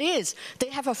what it is. They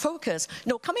have a focus.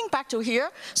 You know, coming back to here,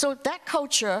 so that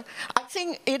culture, I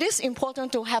think it is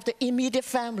important to have the immediate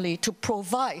family to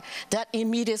provide that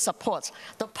immediate support,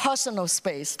 the personal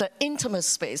space, the intimate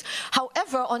space.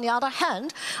 However, on the other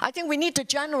hand, I think we need the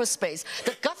general space.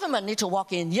 The government need to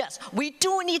walk in, yes. We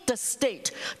do need the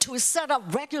state to set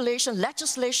up regulation,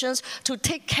 legislations to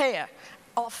take care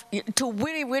of, to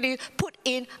really, really put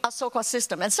in a so-called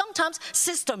system. And sometimes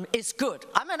system is good.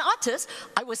 I'm an artist,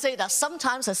 I would say that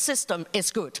sometimes a system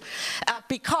is good.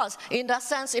 Because in that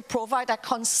sense, it provides a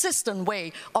consistent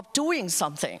way of doing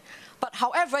something. But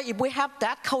however, if we have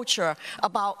that culture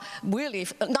about really,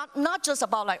 not just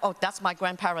about like, oh, that's my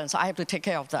grandparents, I have to take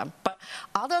care of them. But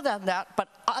other than that, but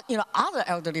you know, other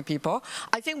elderly people,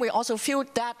 I think we also feel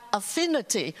that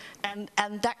affinity and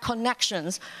that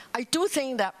connections. I do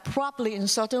think that probably in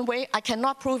certain way, I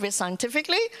cannot prove it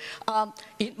scientifically,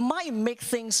 it might make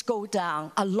things go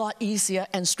down a lot easier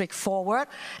and straightforward.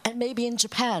 And maybe in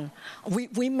Japan,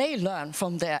 we may learn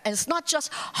from there. And it's not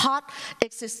just hard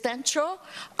existential,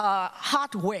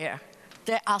 hardware.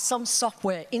 There are some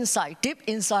software inside, deep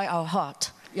inside our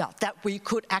heart, yeah, that we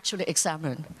could actually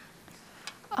examine.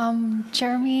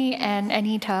 Jeremy and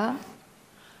Anita,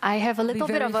 I have a little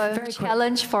bit of a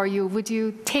challenge for you. Would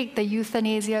you take the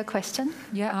euthanasia question?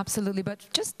 Yeah, absolutely. But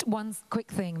just one quick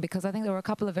thing, because I think there were a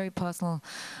couple of very personal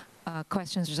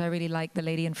questions, which I really like, the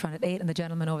lady in front at 8 and the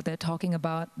gentleman over there talking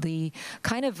about the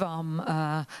kind of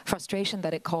frustration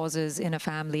that it causes in a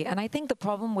family. And I think the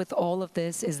problem with all of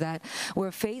this is that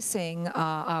we're facing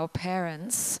our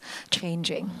parents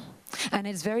changing. And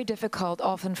it's very difficult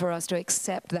often for us to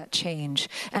accept that change.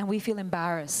 And we feel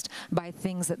embarrassed by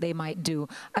things that they might do.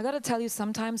 I gotta tell you,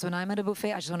 sometimes when I'm at a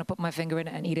buffet, I just wanna put my finger in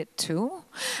it and eat it too.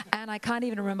 And I can't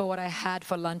even remember what I had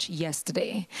for lunch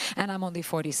yesterday. And I'm only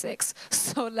 46.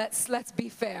 So let's be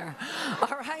fair,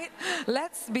 all right?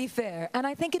 Let's be fair. And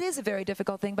I think it is a very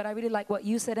difficult thing, but I really like what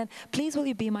you said. And please, will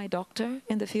you be my doctor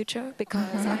in the future?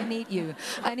 Because I need you.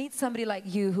 I need somebody like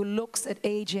you who looks at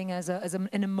aging as an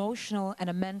emotional and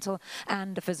a mental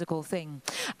and a physical thing.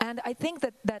 And I think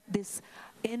that this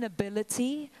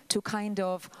inability to kind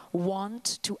of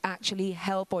want to actually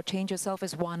help or change yourself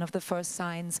is one of the first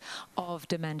signs of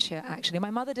dementia, actually.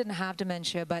 My mother didn't have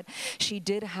dementia, but she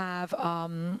did have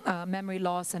memory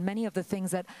loss and many of the things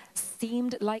that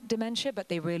seemed like dementia, but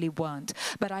they really weren't.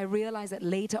 But I realized that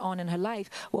later on in her life,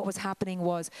 what was happening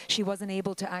was she wasn't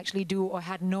able to actually do, or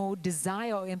had no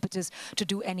desire or impetus to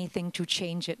do anything to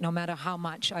change it, no matter how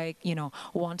much I,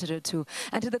 wanted her to.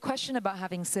 And to the question about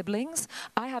having siblings,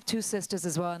 I have 2 sisters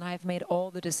as well, and I've made all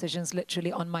the decisions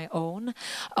literally on my own.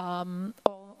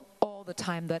 All the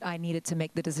time that I needed to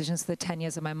make the decisions, the 10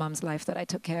 years of my mom's life that I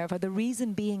took care of her. The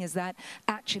reason being is that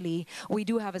actually we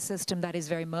do have a system that is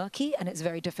very murky and it's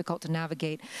very difficult to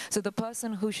navigate. So the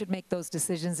person who should make those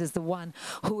decisions is the one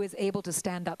who is able to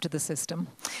stand up to the system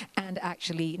and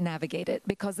actually navigate it.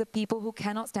 Because the people who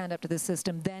cannot stand up to the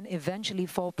system then eventually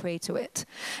fall prey to it.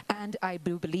 And I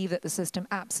do believe that the system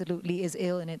absolutely is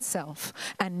ill in itself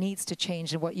and needs to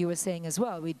change. And what you were saying as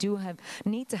well, we do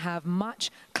need to have much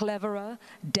cleverer,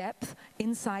 depth,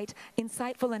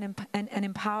 insightful and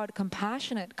empowered,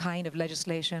 compassionate kind of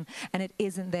legislation, and it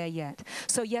isn't there yet.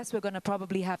 So yes, we're going to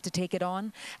probably have to take it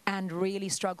on and really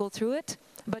struggle through it,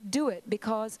 but do it,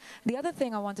 because the other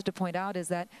thing I wanted to point out is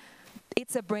that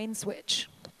it's a brain switch.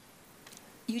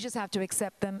 You just have to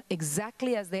accept them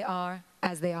exactly as they are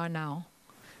now.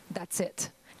 That's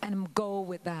it. And go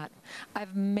with that.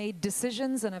 I've made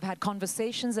decisions and I've had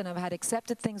conversations and I've had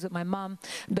accepted things with my mom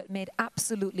that made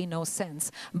absolutely no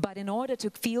sense. But in order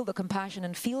to feel the compassion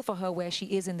and feel for her where she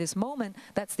is in this moment,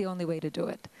 that's the only way to do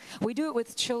it. We do it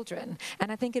with children.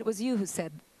 And I think it was you who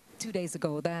said 2 days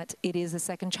ago that it is a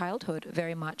second childhood,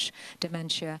 very much,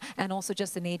 dementia. And also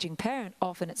just an aging parent,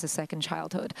 often it's a second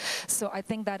childhood. So I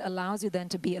think that allows you then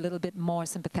to be a little bit more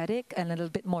sympathetic and a little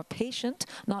bit more patient.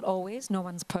 Not always, no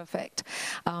one's perfect.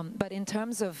 But in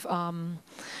terms of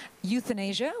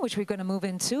euthanasia, which we're going to move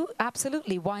into,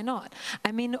 absolutely, why not?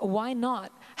 I mean, why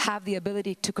not have the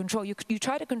ability to control? You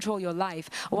try to control your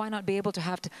life, why not be able to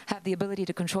have the ability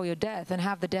to control your death and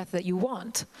have the death that you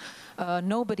want?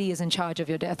 Nobody is in charge of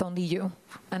your death, only you.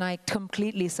 And I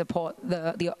completely support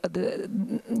the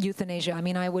euthanasia. I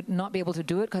mean, I would not be able to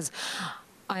do it because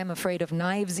I am afraid of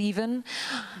knives even.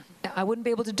 I wouldn't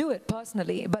be able to do it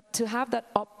personally, but to have that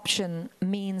option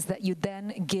means that you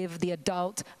then give the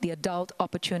adult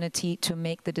opportunity to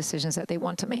make the decisions that they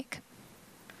want to make.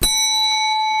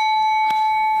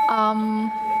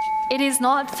 It is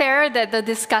not fair that the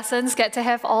discussants get to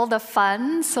have all the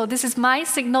fun, so this is my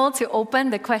signal to open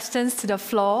the questions to the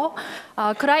floor.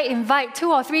 Could I invite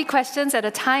 2 or 3 questions at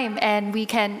a time and we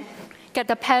can get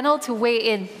the panel to weigh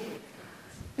in?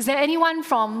 Is there anyone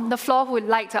from the floor who would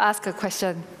like to ask a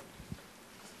question?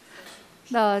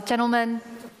 The gentleman.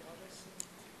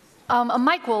 A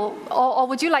mic will, or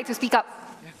would you like to speak up?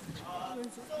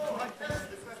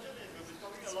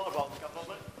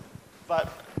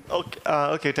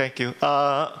 Okay, thank you.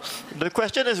 The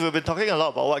question is, we've been talking a lot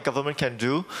about what government can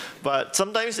do, but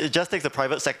sometimes it just takes the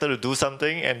private sector to do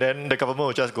something and then the government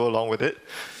will just go along with it.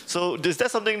 So is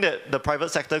that something that the private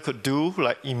sector could do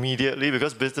like immediately,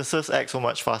 because businesses act so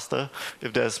much faster?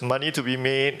 If there's money to be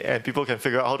made and people can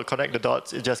figure out how to connect the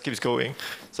dots, it just keeps going.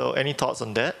 So any thoughts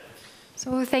on that?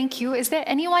 So thank you. Is there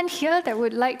anyone here that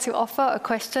would like to offer a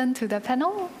question to the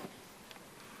panel?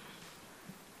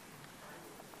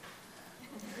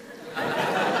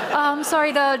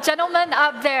 Sorry, the gentleman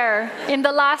up there in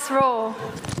the last row.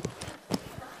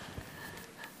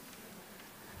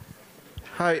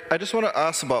 Hi, I just want to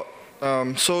ask about,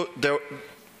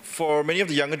 for many of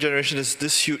the younger generation, there's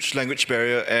this huge language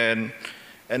barrier, and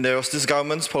there was this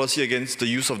government's policy against the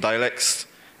use of dialects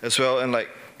as well, and like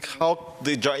how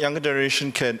the younger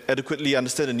generation can adequately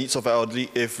understand the needs of our elderly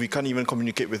if we can't even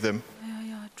communicate with them.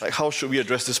 Like, how should we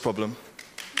address this problem?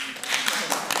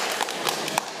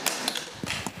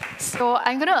 So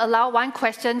I'm going to allow one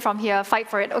question from here. Fight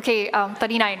for it. Okay,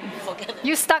 39.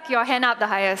 You stuck your hand up the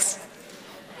highest. So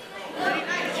I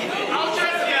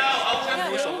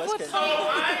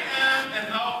am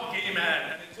an out gay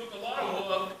man, and it took a lot of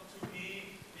work to be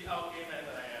the out gay man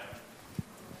that I am.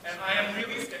 And I am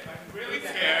really scared. I'm really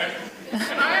scared. And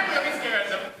I am really scared.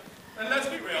 And let's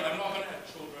be real, I'm not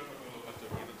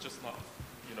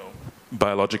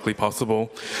biologically possible.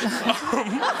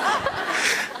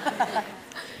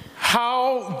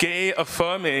 How gay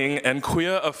affirming and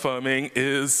queer affirming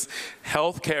is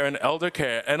healthcare and elder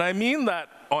care? And I mean that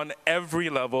on every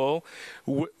level.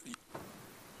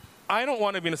 I don't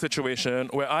want to be in a situation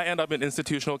where I end up in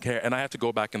institutional care and I have to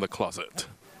go back in the closet.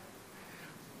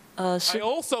 I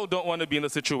also don't want to be in a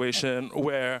situation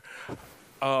where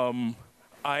I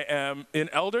am in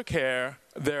elder care,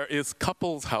 there is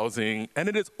couples housing, and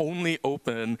it is only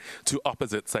open to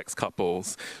opposite sex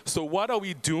couples. So what are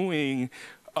we doing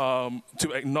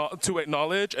to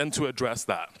acknowledge and to address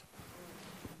that?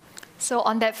 So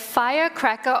on that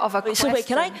firecracker of a question... So wait,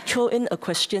 can I throw in a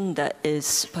question that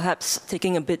is perhaps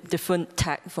taking a bit different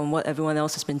tack from what everyone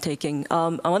else has been taking?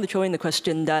 I want to throw in a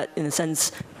question that, in a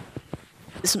sense,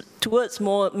 is towards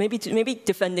more, maybe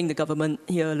defending the government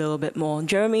here a little bit more.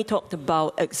 Jeremy talked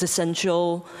about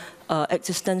existential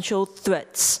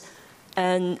threats.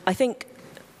 And I think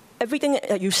everything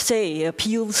that you say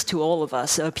appeals to all of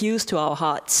us, appeals to our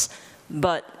hearts,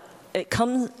 but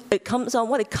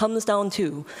what it comes down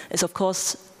to is, of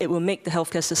course, it will make the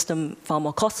healthcare system far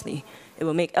more costly. It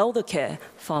will make elder care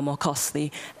far more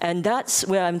costly. And that's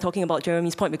where I'm talking about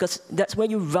Jeremy's point, because that's where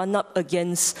you run up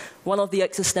against one of the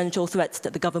existential threats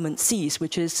that the government sees,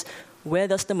 which is, where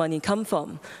does the money come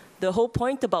from? The whole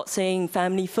point about saying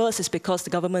family first is because the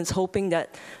government's hoping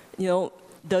that,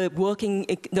 the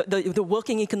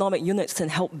working economic units can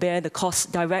help bear the costs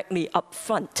directly up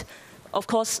front. Of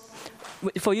course,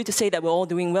 for you to say that we're all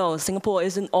doing well, Singapore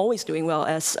isn't always doing well.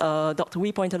 As Dr.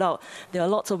 Wee pointed out, there are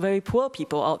lots of very poor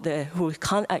people out there who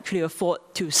can't actually afford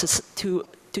to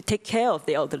take care of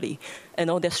the elderly.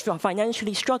 They're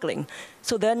financially struggling.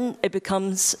 So then it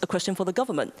becomes a question for the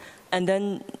government. And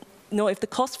then, if the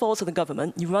cost falls to the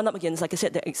government, you run up against, like I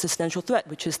said, the existential threat,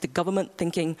 which is the government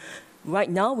thinking, right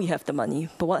now we have the money,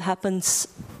 but what happens?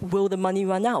 Will the money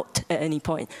run out at any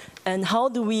point? And how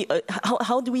do we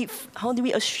assure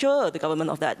the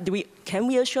government of that? Can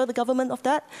we assure the government of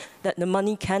that the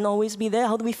money can always be there?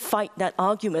 How do we fight that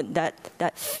argument,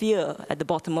 that fear at the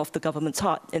bottom of the government's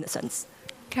heart, in a sense?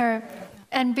 Karen,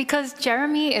 and because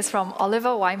Jeremy is from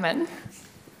Oliver Wyman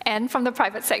and from the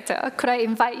private sector, could I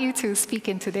invite you to speak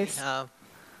into this?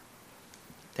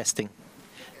 Testing.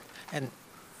 And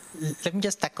let me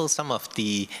just tackle some of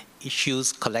the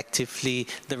issues collectively.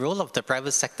 The role of the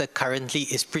private sector currently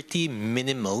is pretty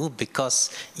minimal,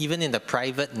 because even in the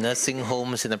private nursing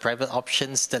homes, in the private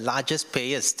options, the largest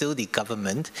payer is still the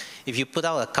government. If you put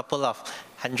out a couple of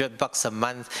 $100 a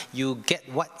month, you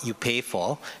get what you pay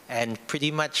for, and pretty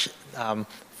much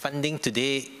funding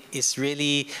today is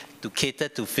really to cater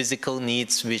to physical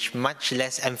needs, with much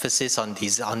less emphasis on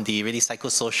the really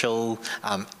psychosocial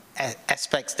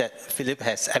aspects that Philip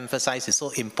has emphasized is so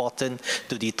important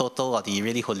to the total or the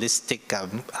really holistic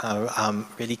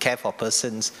really care for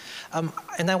persons.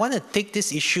 And I want to take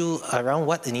this issue around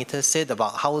what Anita said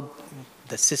about how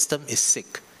the system is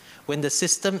sick. When the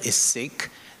system is sick,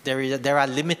 there are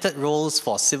limited roles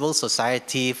for civil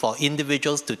society, for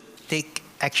individuals to take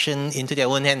action into their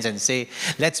own hands and say,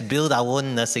 let's build our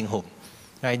own nursing home.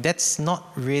 Right? That's not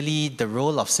really the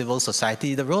role of civil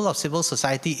society. The role of civil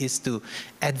society is to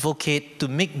advocate, to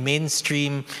make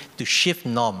mainstream, to shift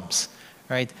norms.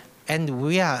 Right? And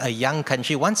we are a young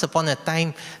country. Once upon a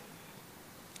time,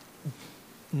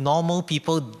 normal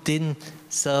people didn't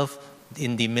serve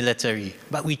in the military,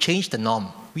 but we changed the norm.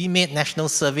 We made national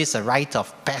service a rite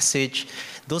of passage.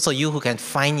 Those of you who can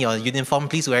find your uniform,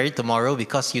 please wear it tomorrow,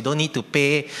 because you don't need to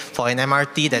pay for an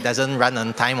MRT that doesn't run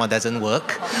on time or doesn't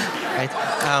work. Right?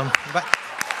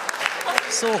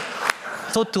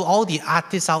 So to all the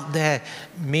artists out there,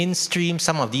 mainstream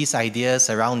some of these ideas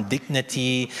around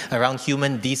dignity, around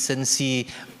human decency,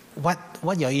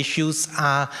 what your issues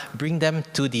are, bring them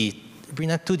to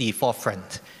the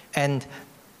forefront. And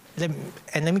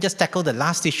let me just tackle the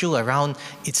last issue around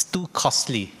it's too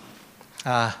costly.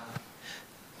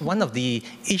 One of the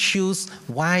issues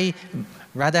why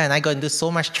Radha and I got into so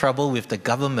much trouble with the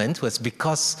government was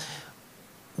because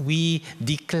we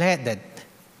declared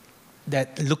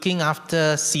that looking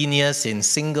after seniors in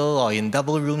single or in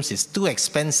double rooms is too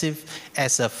expensive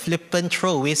as a flippant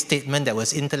throwaway statement that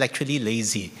was intellectually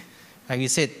lazy. Like we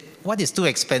said, what is too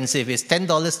expensive? Is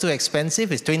 $10 too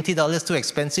expensive? Is $20 too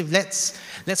expensive?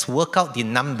 Let's work out the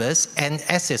numbers, and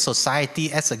as a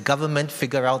society, as a government,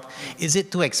 figure out, is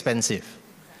it too expensive?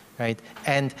 Right?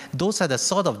 And those are the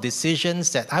sort of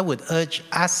decisions that I would urge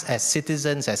us as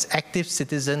citizens, as active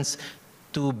citizens,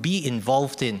 to be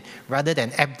involved in, rather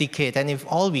than abdicate. And if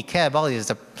all we care about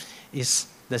is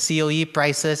the COE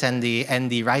prices and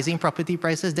the rising property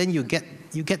prices, then you get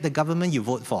the government you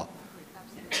vote for.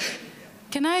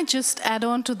 Can I just add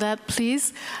on to that,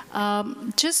 please?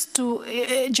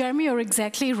 Jeremy, you're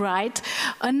exactly right.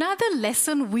 Another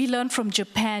lesson we learned from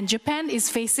Japan. Japan is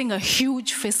facing a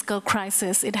huge fiscal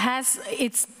crisis. It has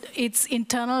its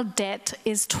internal debt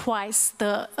is twice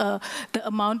the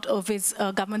amount of its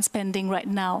government spending right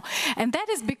now, and that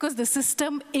is because the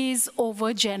system is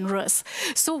over generous.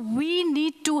 So we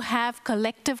need to have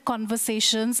collective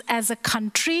conversations as a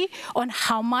country on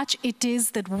how much it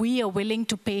is that we are willing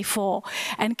to pay for.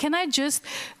 And can I just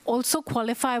also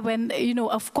qualify when,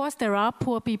 of course there are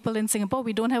poor people in Singapore.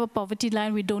 We don't have a poverty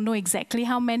line. We don't know exactly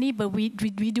how many, but we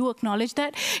do acknowledge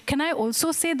that. Can I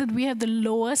also say that we have the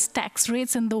lowest tax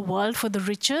rates in the world for the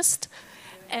richest?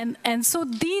 And so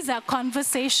these are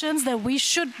conversations that we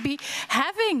should be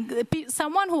having.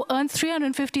 Someone who earns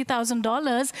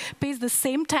 $350,000 pays the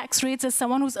same tax rates as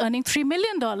someone who's earning $3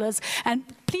 million. And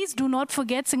please do not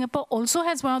forget, Singapore also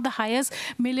has one of the highest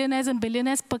millionaires and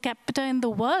billionaires per capita in the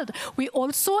world. We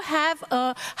also have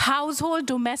a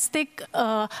domestic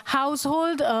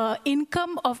household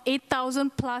income of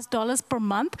 $8,000+ per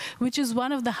month, which is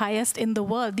one of the highest in the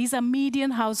world. These are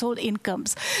median household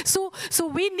incomes. So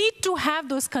we need to have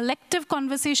those collective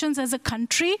conversations as a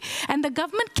country, and the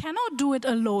government cannot do it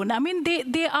alone. I mean,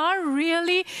 they are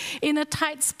really in a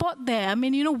tight spot there. I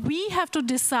mean, we have to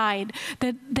decide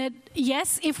that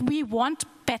yes, if we want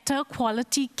better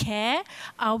quality care,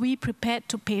 are we prepared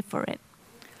to pay for it?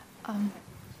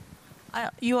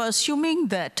 You are assuming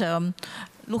that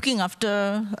looking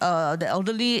after the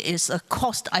elderly is a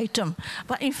cost item.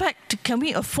 But in fact, can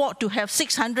we afford to have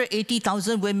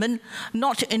 680,000 women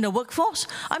not in the workforce?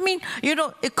 I mean,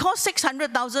 it costs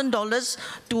 $600,000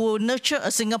 to nurture a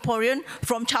Singaporean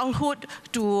from childhood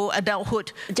to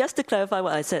adulthood. Just to clarify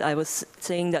what I said, I was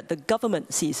saying that the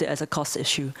government sees it as a cost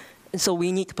issue. So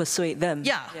we need to persuade them.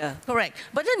 Yeah, correct.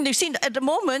 But then you see, at the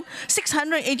moment,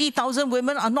 680,000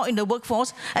 women are not in the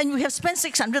workforce, and we have spent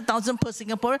 600,000 per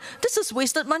Singaporean. This is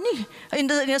wasted money,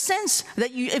 in a sense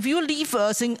that if you leave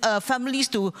families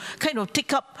to kind of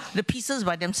take up the pieces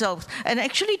by themselves. And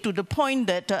actually, to the point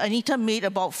that Anita made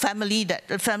about family,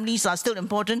 that families are still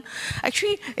important.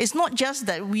 Actually, it's not just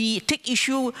that we take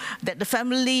issue that the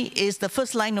family is the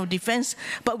first line of defense,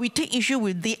 but we take issue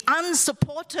with the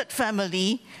unsupported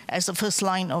family as the first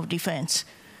line of defense.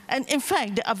 And in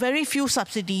fact, there are very few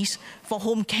subsidies for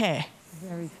home care.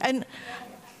 And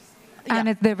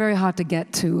they're very hard to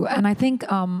get to. And I think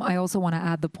I also want to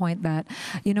add the point that,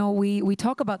 we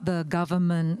talk about the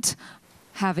government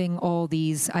having all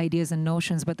these ideas and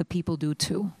notions, but the people do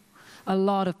too. A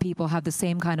lot of people have the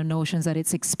same kind of notions that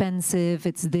it's expensive,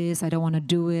 it's this, I don't want to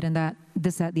do it, and that,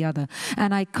 this, that, the other.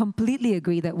 And I completely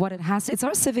agree that it's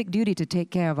our civic duty to take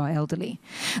care of our elderly.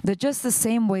 They're just the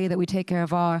same way that we take care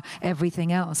of our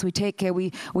everything else.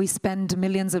 We spend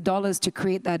millions of dollars to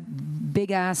create that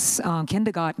big-ass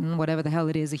kindergarten, whatever the hell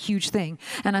it is, a huge thing.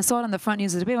 And I saw it on the front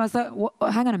news of the paper, I thought,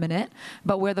 well, hang on a minute,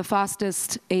 but we're the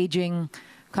fastest aging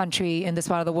country in this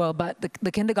part of the world, but the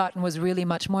kindergarten was really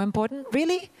much more important.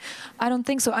 Really? I don't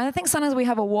think so. And I think sometimes we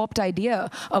have a warped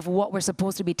idea of what we're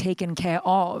supposed to be taken care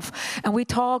of. And we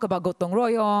talk about gotong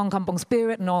royong, kampong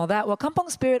spirit and all that. Well, kampong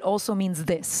spirit also means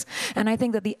this. And I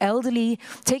think that the elderly,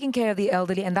 taking care of the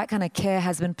elderly and that kind of care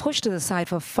has been pushed to the side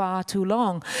for far too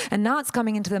long. And now it's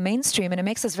coming into the mainstream and it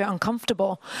makes us very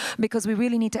uncomfortable because we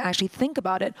really need to actually think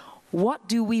about it. What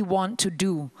do we want to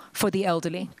do for the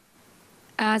elderly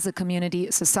as a community,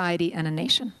 a society, and a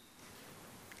nation?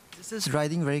 This is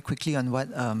riding very quickly on what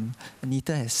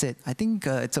Anita has said. I think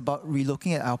it's about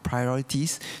relooking at our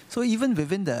priorities. So even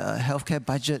within the healthcare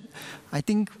budget, I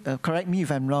think, correct me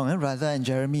if I'm wrong, Radha and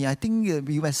Jeremy, I think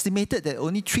we estimated that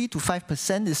only 3 to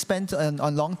 5% is spent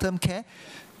on long-term care.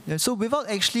 So without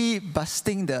actually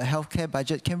busting the healthcare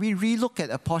budget, can we relook at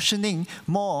apportioning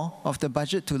more of the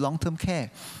budget to long-term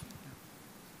care?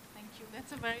 Thank you.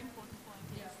 That's a very important point.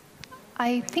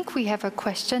 I think we have a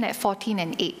question at 14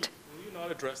 and 8. Will you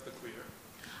not address the queer?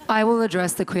 I will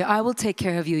address the queer. I will take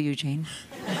care of you, Eugene.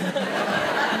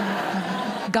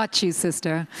 Got you,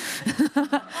 sister.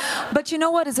 But you know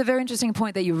what? It's a very interesting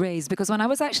point that you raised, because when I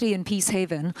was actually in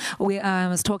Peacehaven, I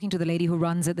was talking to the lady who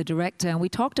runs it, the director, and we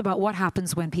talked about what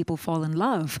happens when people fall in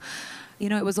love.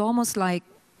 It was almost like,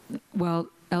 well,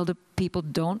 elder people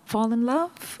don't fall in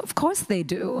love. Of course they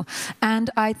do.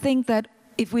 And I think that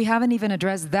if we haven't even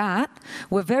addressed that,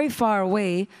 we're very far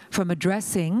away from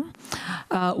addressing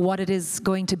what it is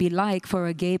going to be like for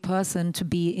a gay person to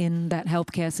be in that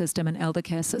healthcare system and elder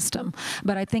care system.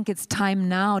 But I think it's time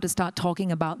now to start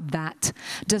talking about that.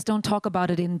 Just don't talk about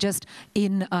it in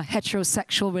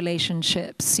heterosexual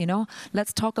relationships,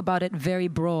 Let's talk about it very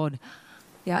broad.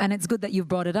 Yeah, and it's good that you've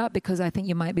brought it up because I think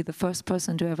you might be the first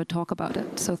person to ever talk about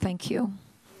it. So thank you.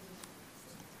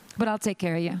 But I'll take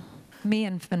care of you. Me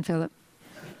and Philip.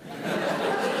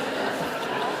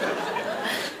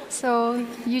 So,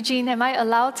 Eugene, am I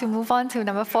allowed to move on to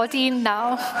number 14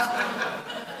 now?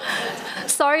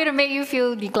 Sorry to make you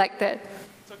feel neglected.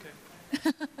 It's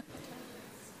okay.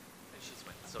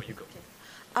 So you go.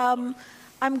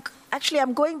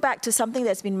 I'm going back to something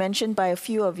that's been mentioned by a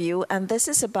few of you, and this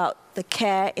is about the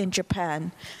care in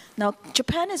Japan. Now,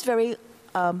 Japan is very,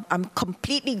 I'm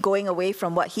completely going away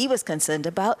from what he was concerned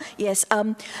about. Yes,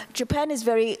 Japan is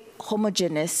very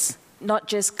homogeneous, not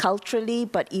just culturally,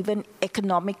 but even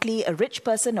economically. A rich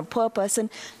person, a poor person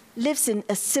lives in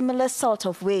a similar sort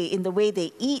of way, in the way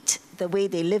they eat, the way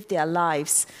they live their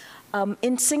lives.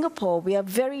 In Singapore, we are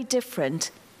very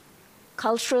different.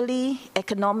 Culturally,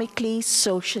 economically,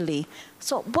 socially.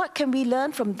 So what can we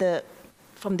learn from the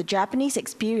Japanese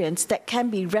experience that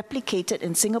can be replicated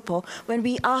in Singapore when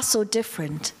we are so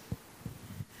different?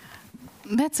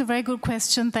 That's a very good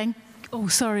question. Oh,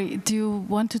 sorry. Do you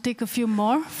want to take a few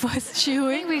more first, Shihui?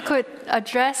 I think we could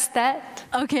address that.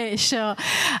 Okay, sure.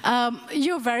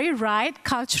 You're very right.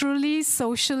 Culturally,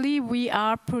 socially, we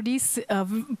are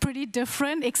pretty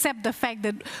different, except the fact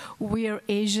that we're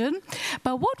Asian.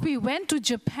 But what we went to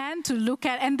Japan to look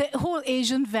at, and the whole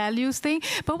Asian values thing,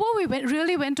 but what we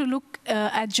really went to look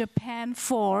at Japan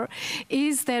for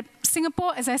is that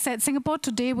Singapore, as I said, Singapore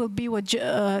today will be what,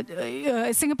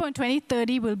 Singapore in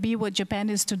 2030 will be what Japan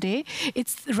is today.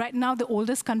 It's right now the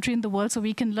oldest country in the world, so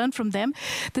we can learn from them.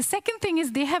 The second thing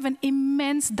is they have an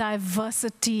immense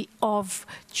diversity of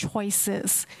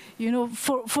choices. You know,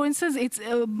 for instance, it's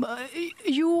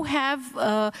you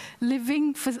have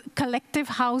living for collective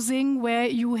housing where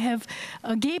you have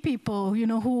gay people, you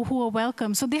know, who are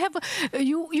welcome. So they have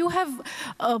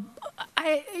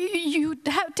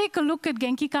take a look at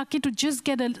Genki Kaki to just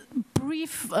get a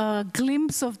brief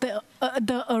glimpse of the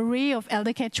array of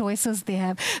elder care choices they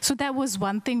have. So that was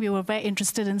one thing we were very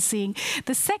interested in seeing.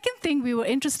 The second thing we were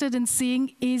interested in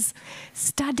seeing is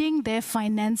studying their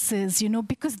finances, you know,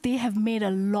 because they have made a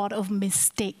lot of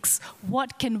mistakes.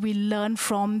 What can we learn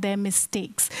from their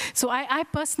mistakes? So I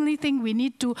personally think we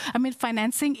need to, I mean,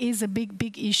 financing is a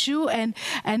big issue,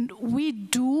 and we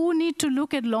do need to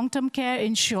look at long-term care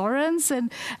insurance,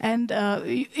 and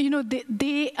you know,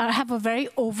 they have a very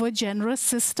over-generous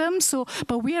system. So,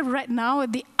 but we are right now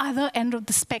at the other end of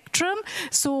the spectrum.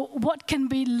 So what can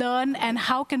we learn, and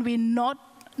how can we not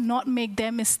make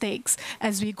their mistakes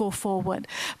as we go forward?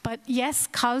 But yes,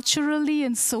 culturally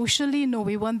and socially, no,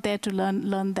 we weren't there to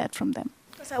learn that from them.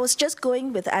 Because I was just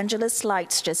going with Angela's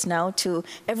slides just now to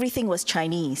everything was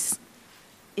Chinese.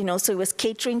 You know, so it was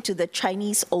catering to the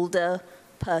Chinese older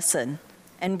person.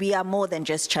 And we are more than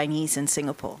just Chinese in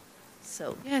Singapore.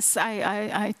 So yes,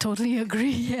 I totally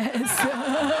agree. Yes.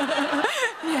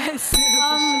 Yes.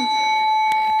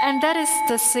 And that is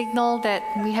the signal that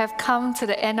we have come to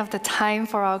the end of the time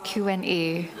for our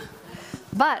Q&A.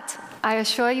 But I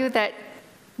assure you that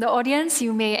the audience,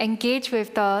 you may engage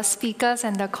with the speakers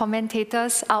and the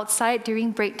commentators outside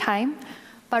during break time.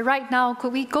 But right now,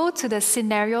 could we go to the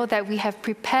scenario that we have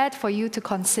prepared for you to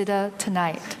consider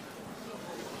tonight?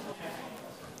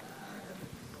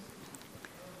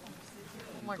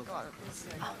 Oh my God.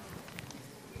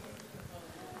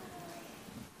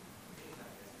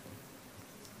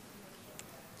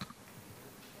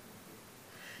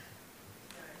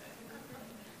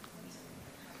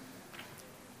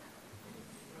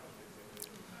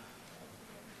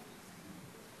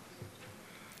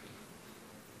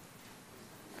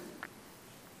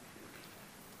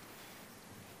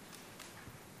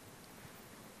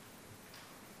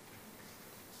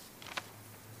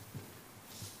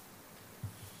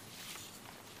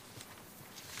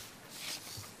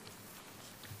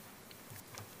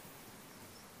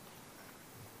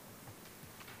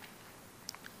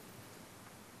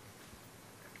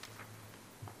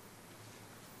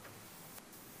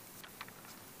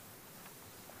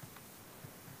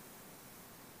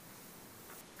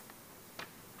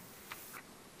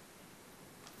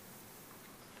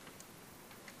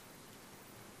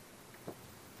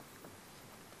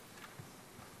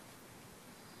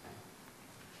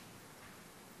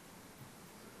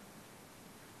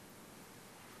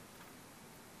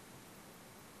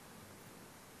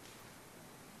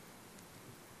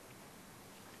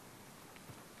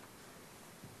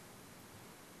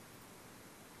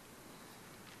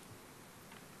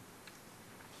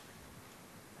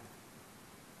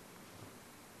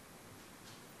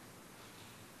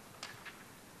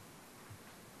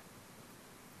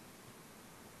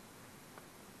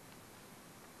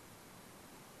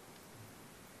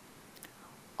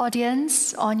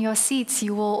 Audience, on your seats,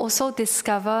 you will also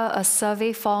discover a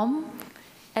survey form.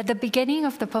 At the beginning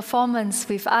of the performance,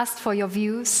 we've asked for your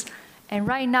views. And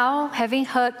right now, having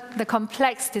heard the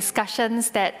complex discussions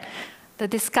that the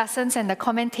discussants and the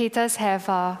commentators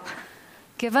have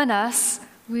given us,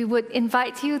 we would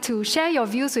invite you to share your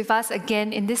views with us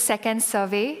again in this second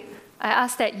survey. I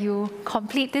ask that you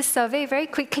complete this survey very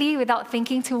quickly without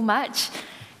thinking too much.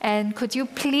 And could you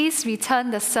please return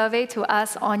the survey to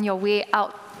us on your way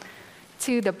out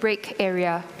to the break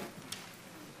area?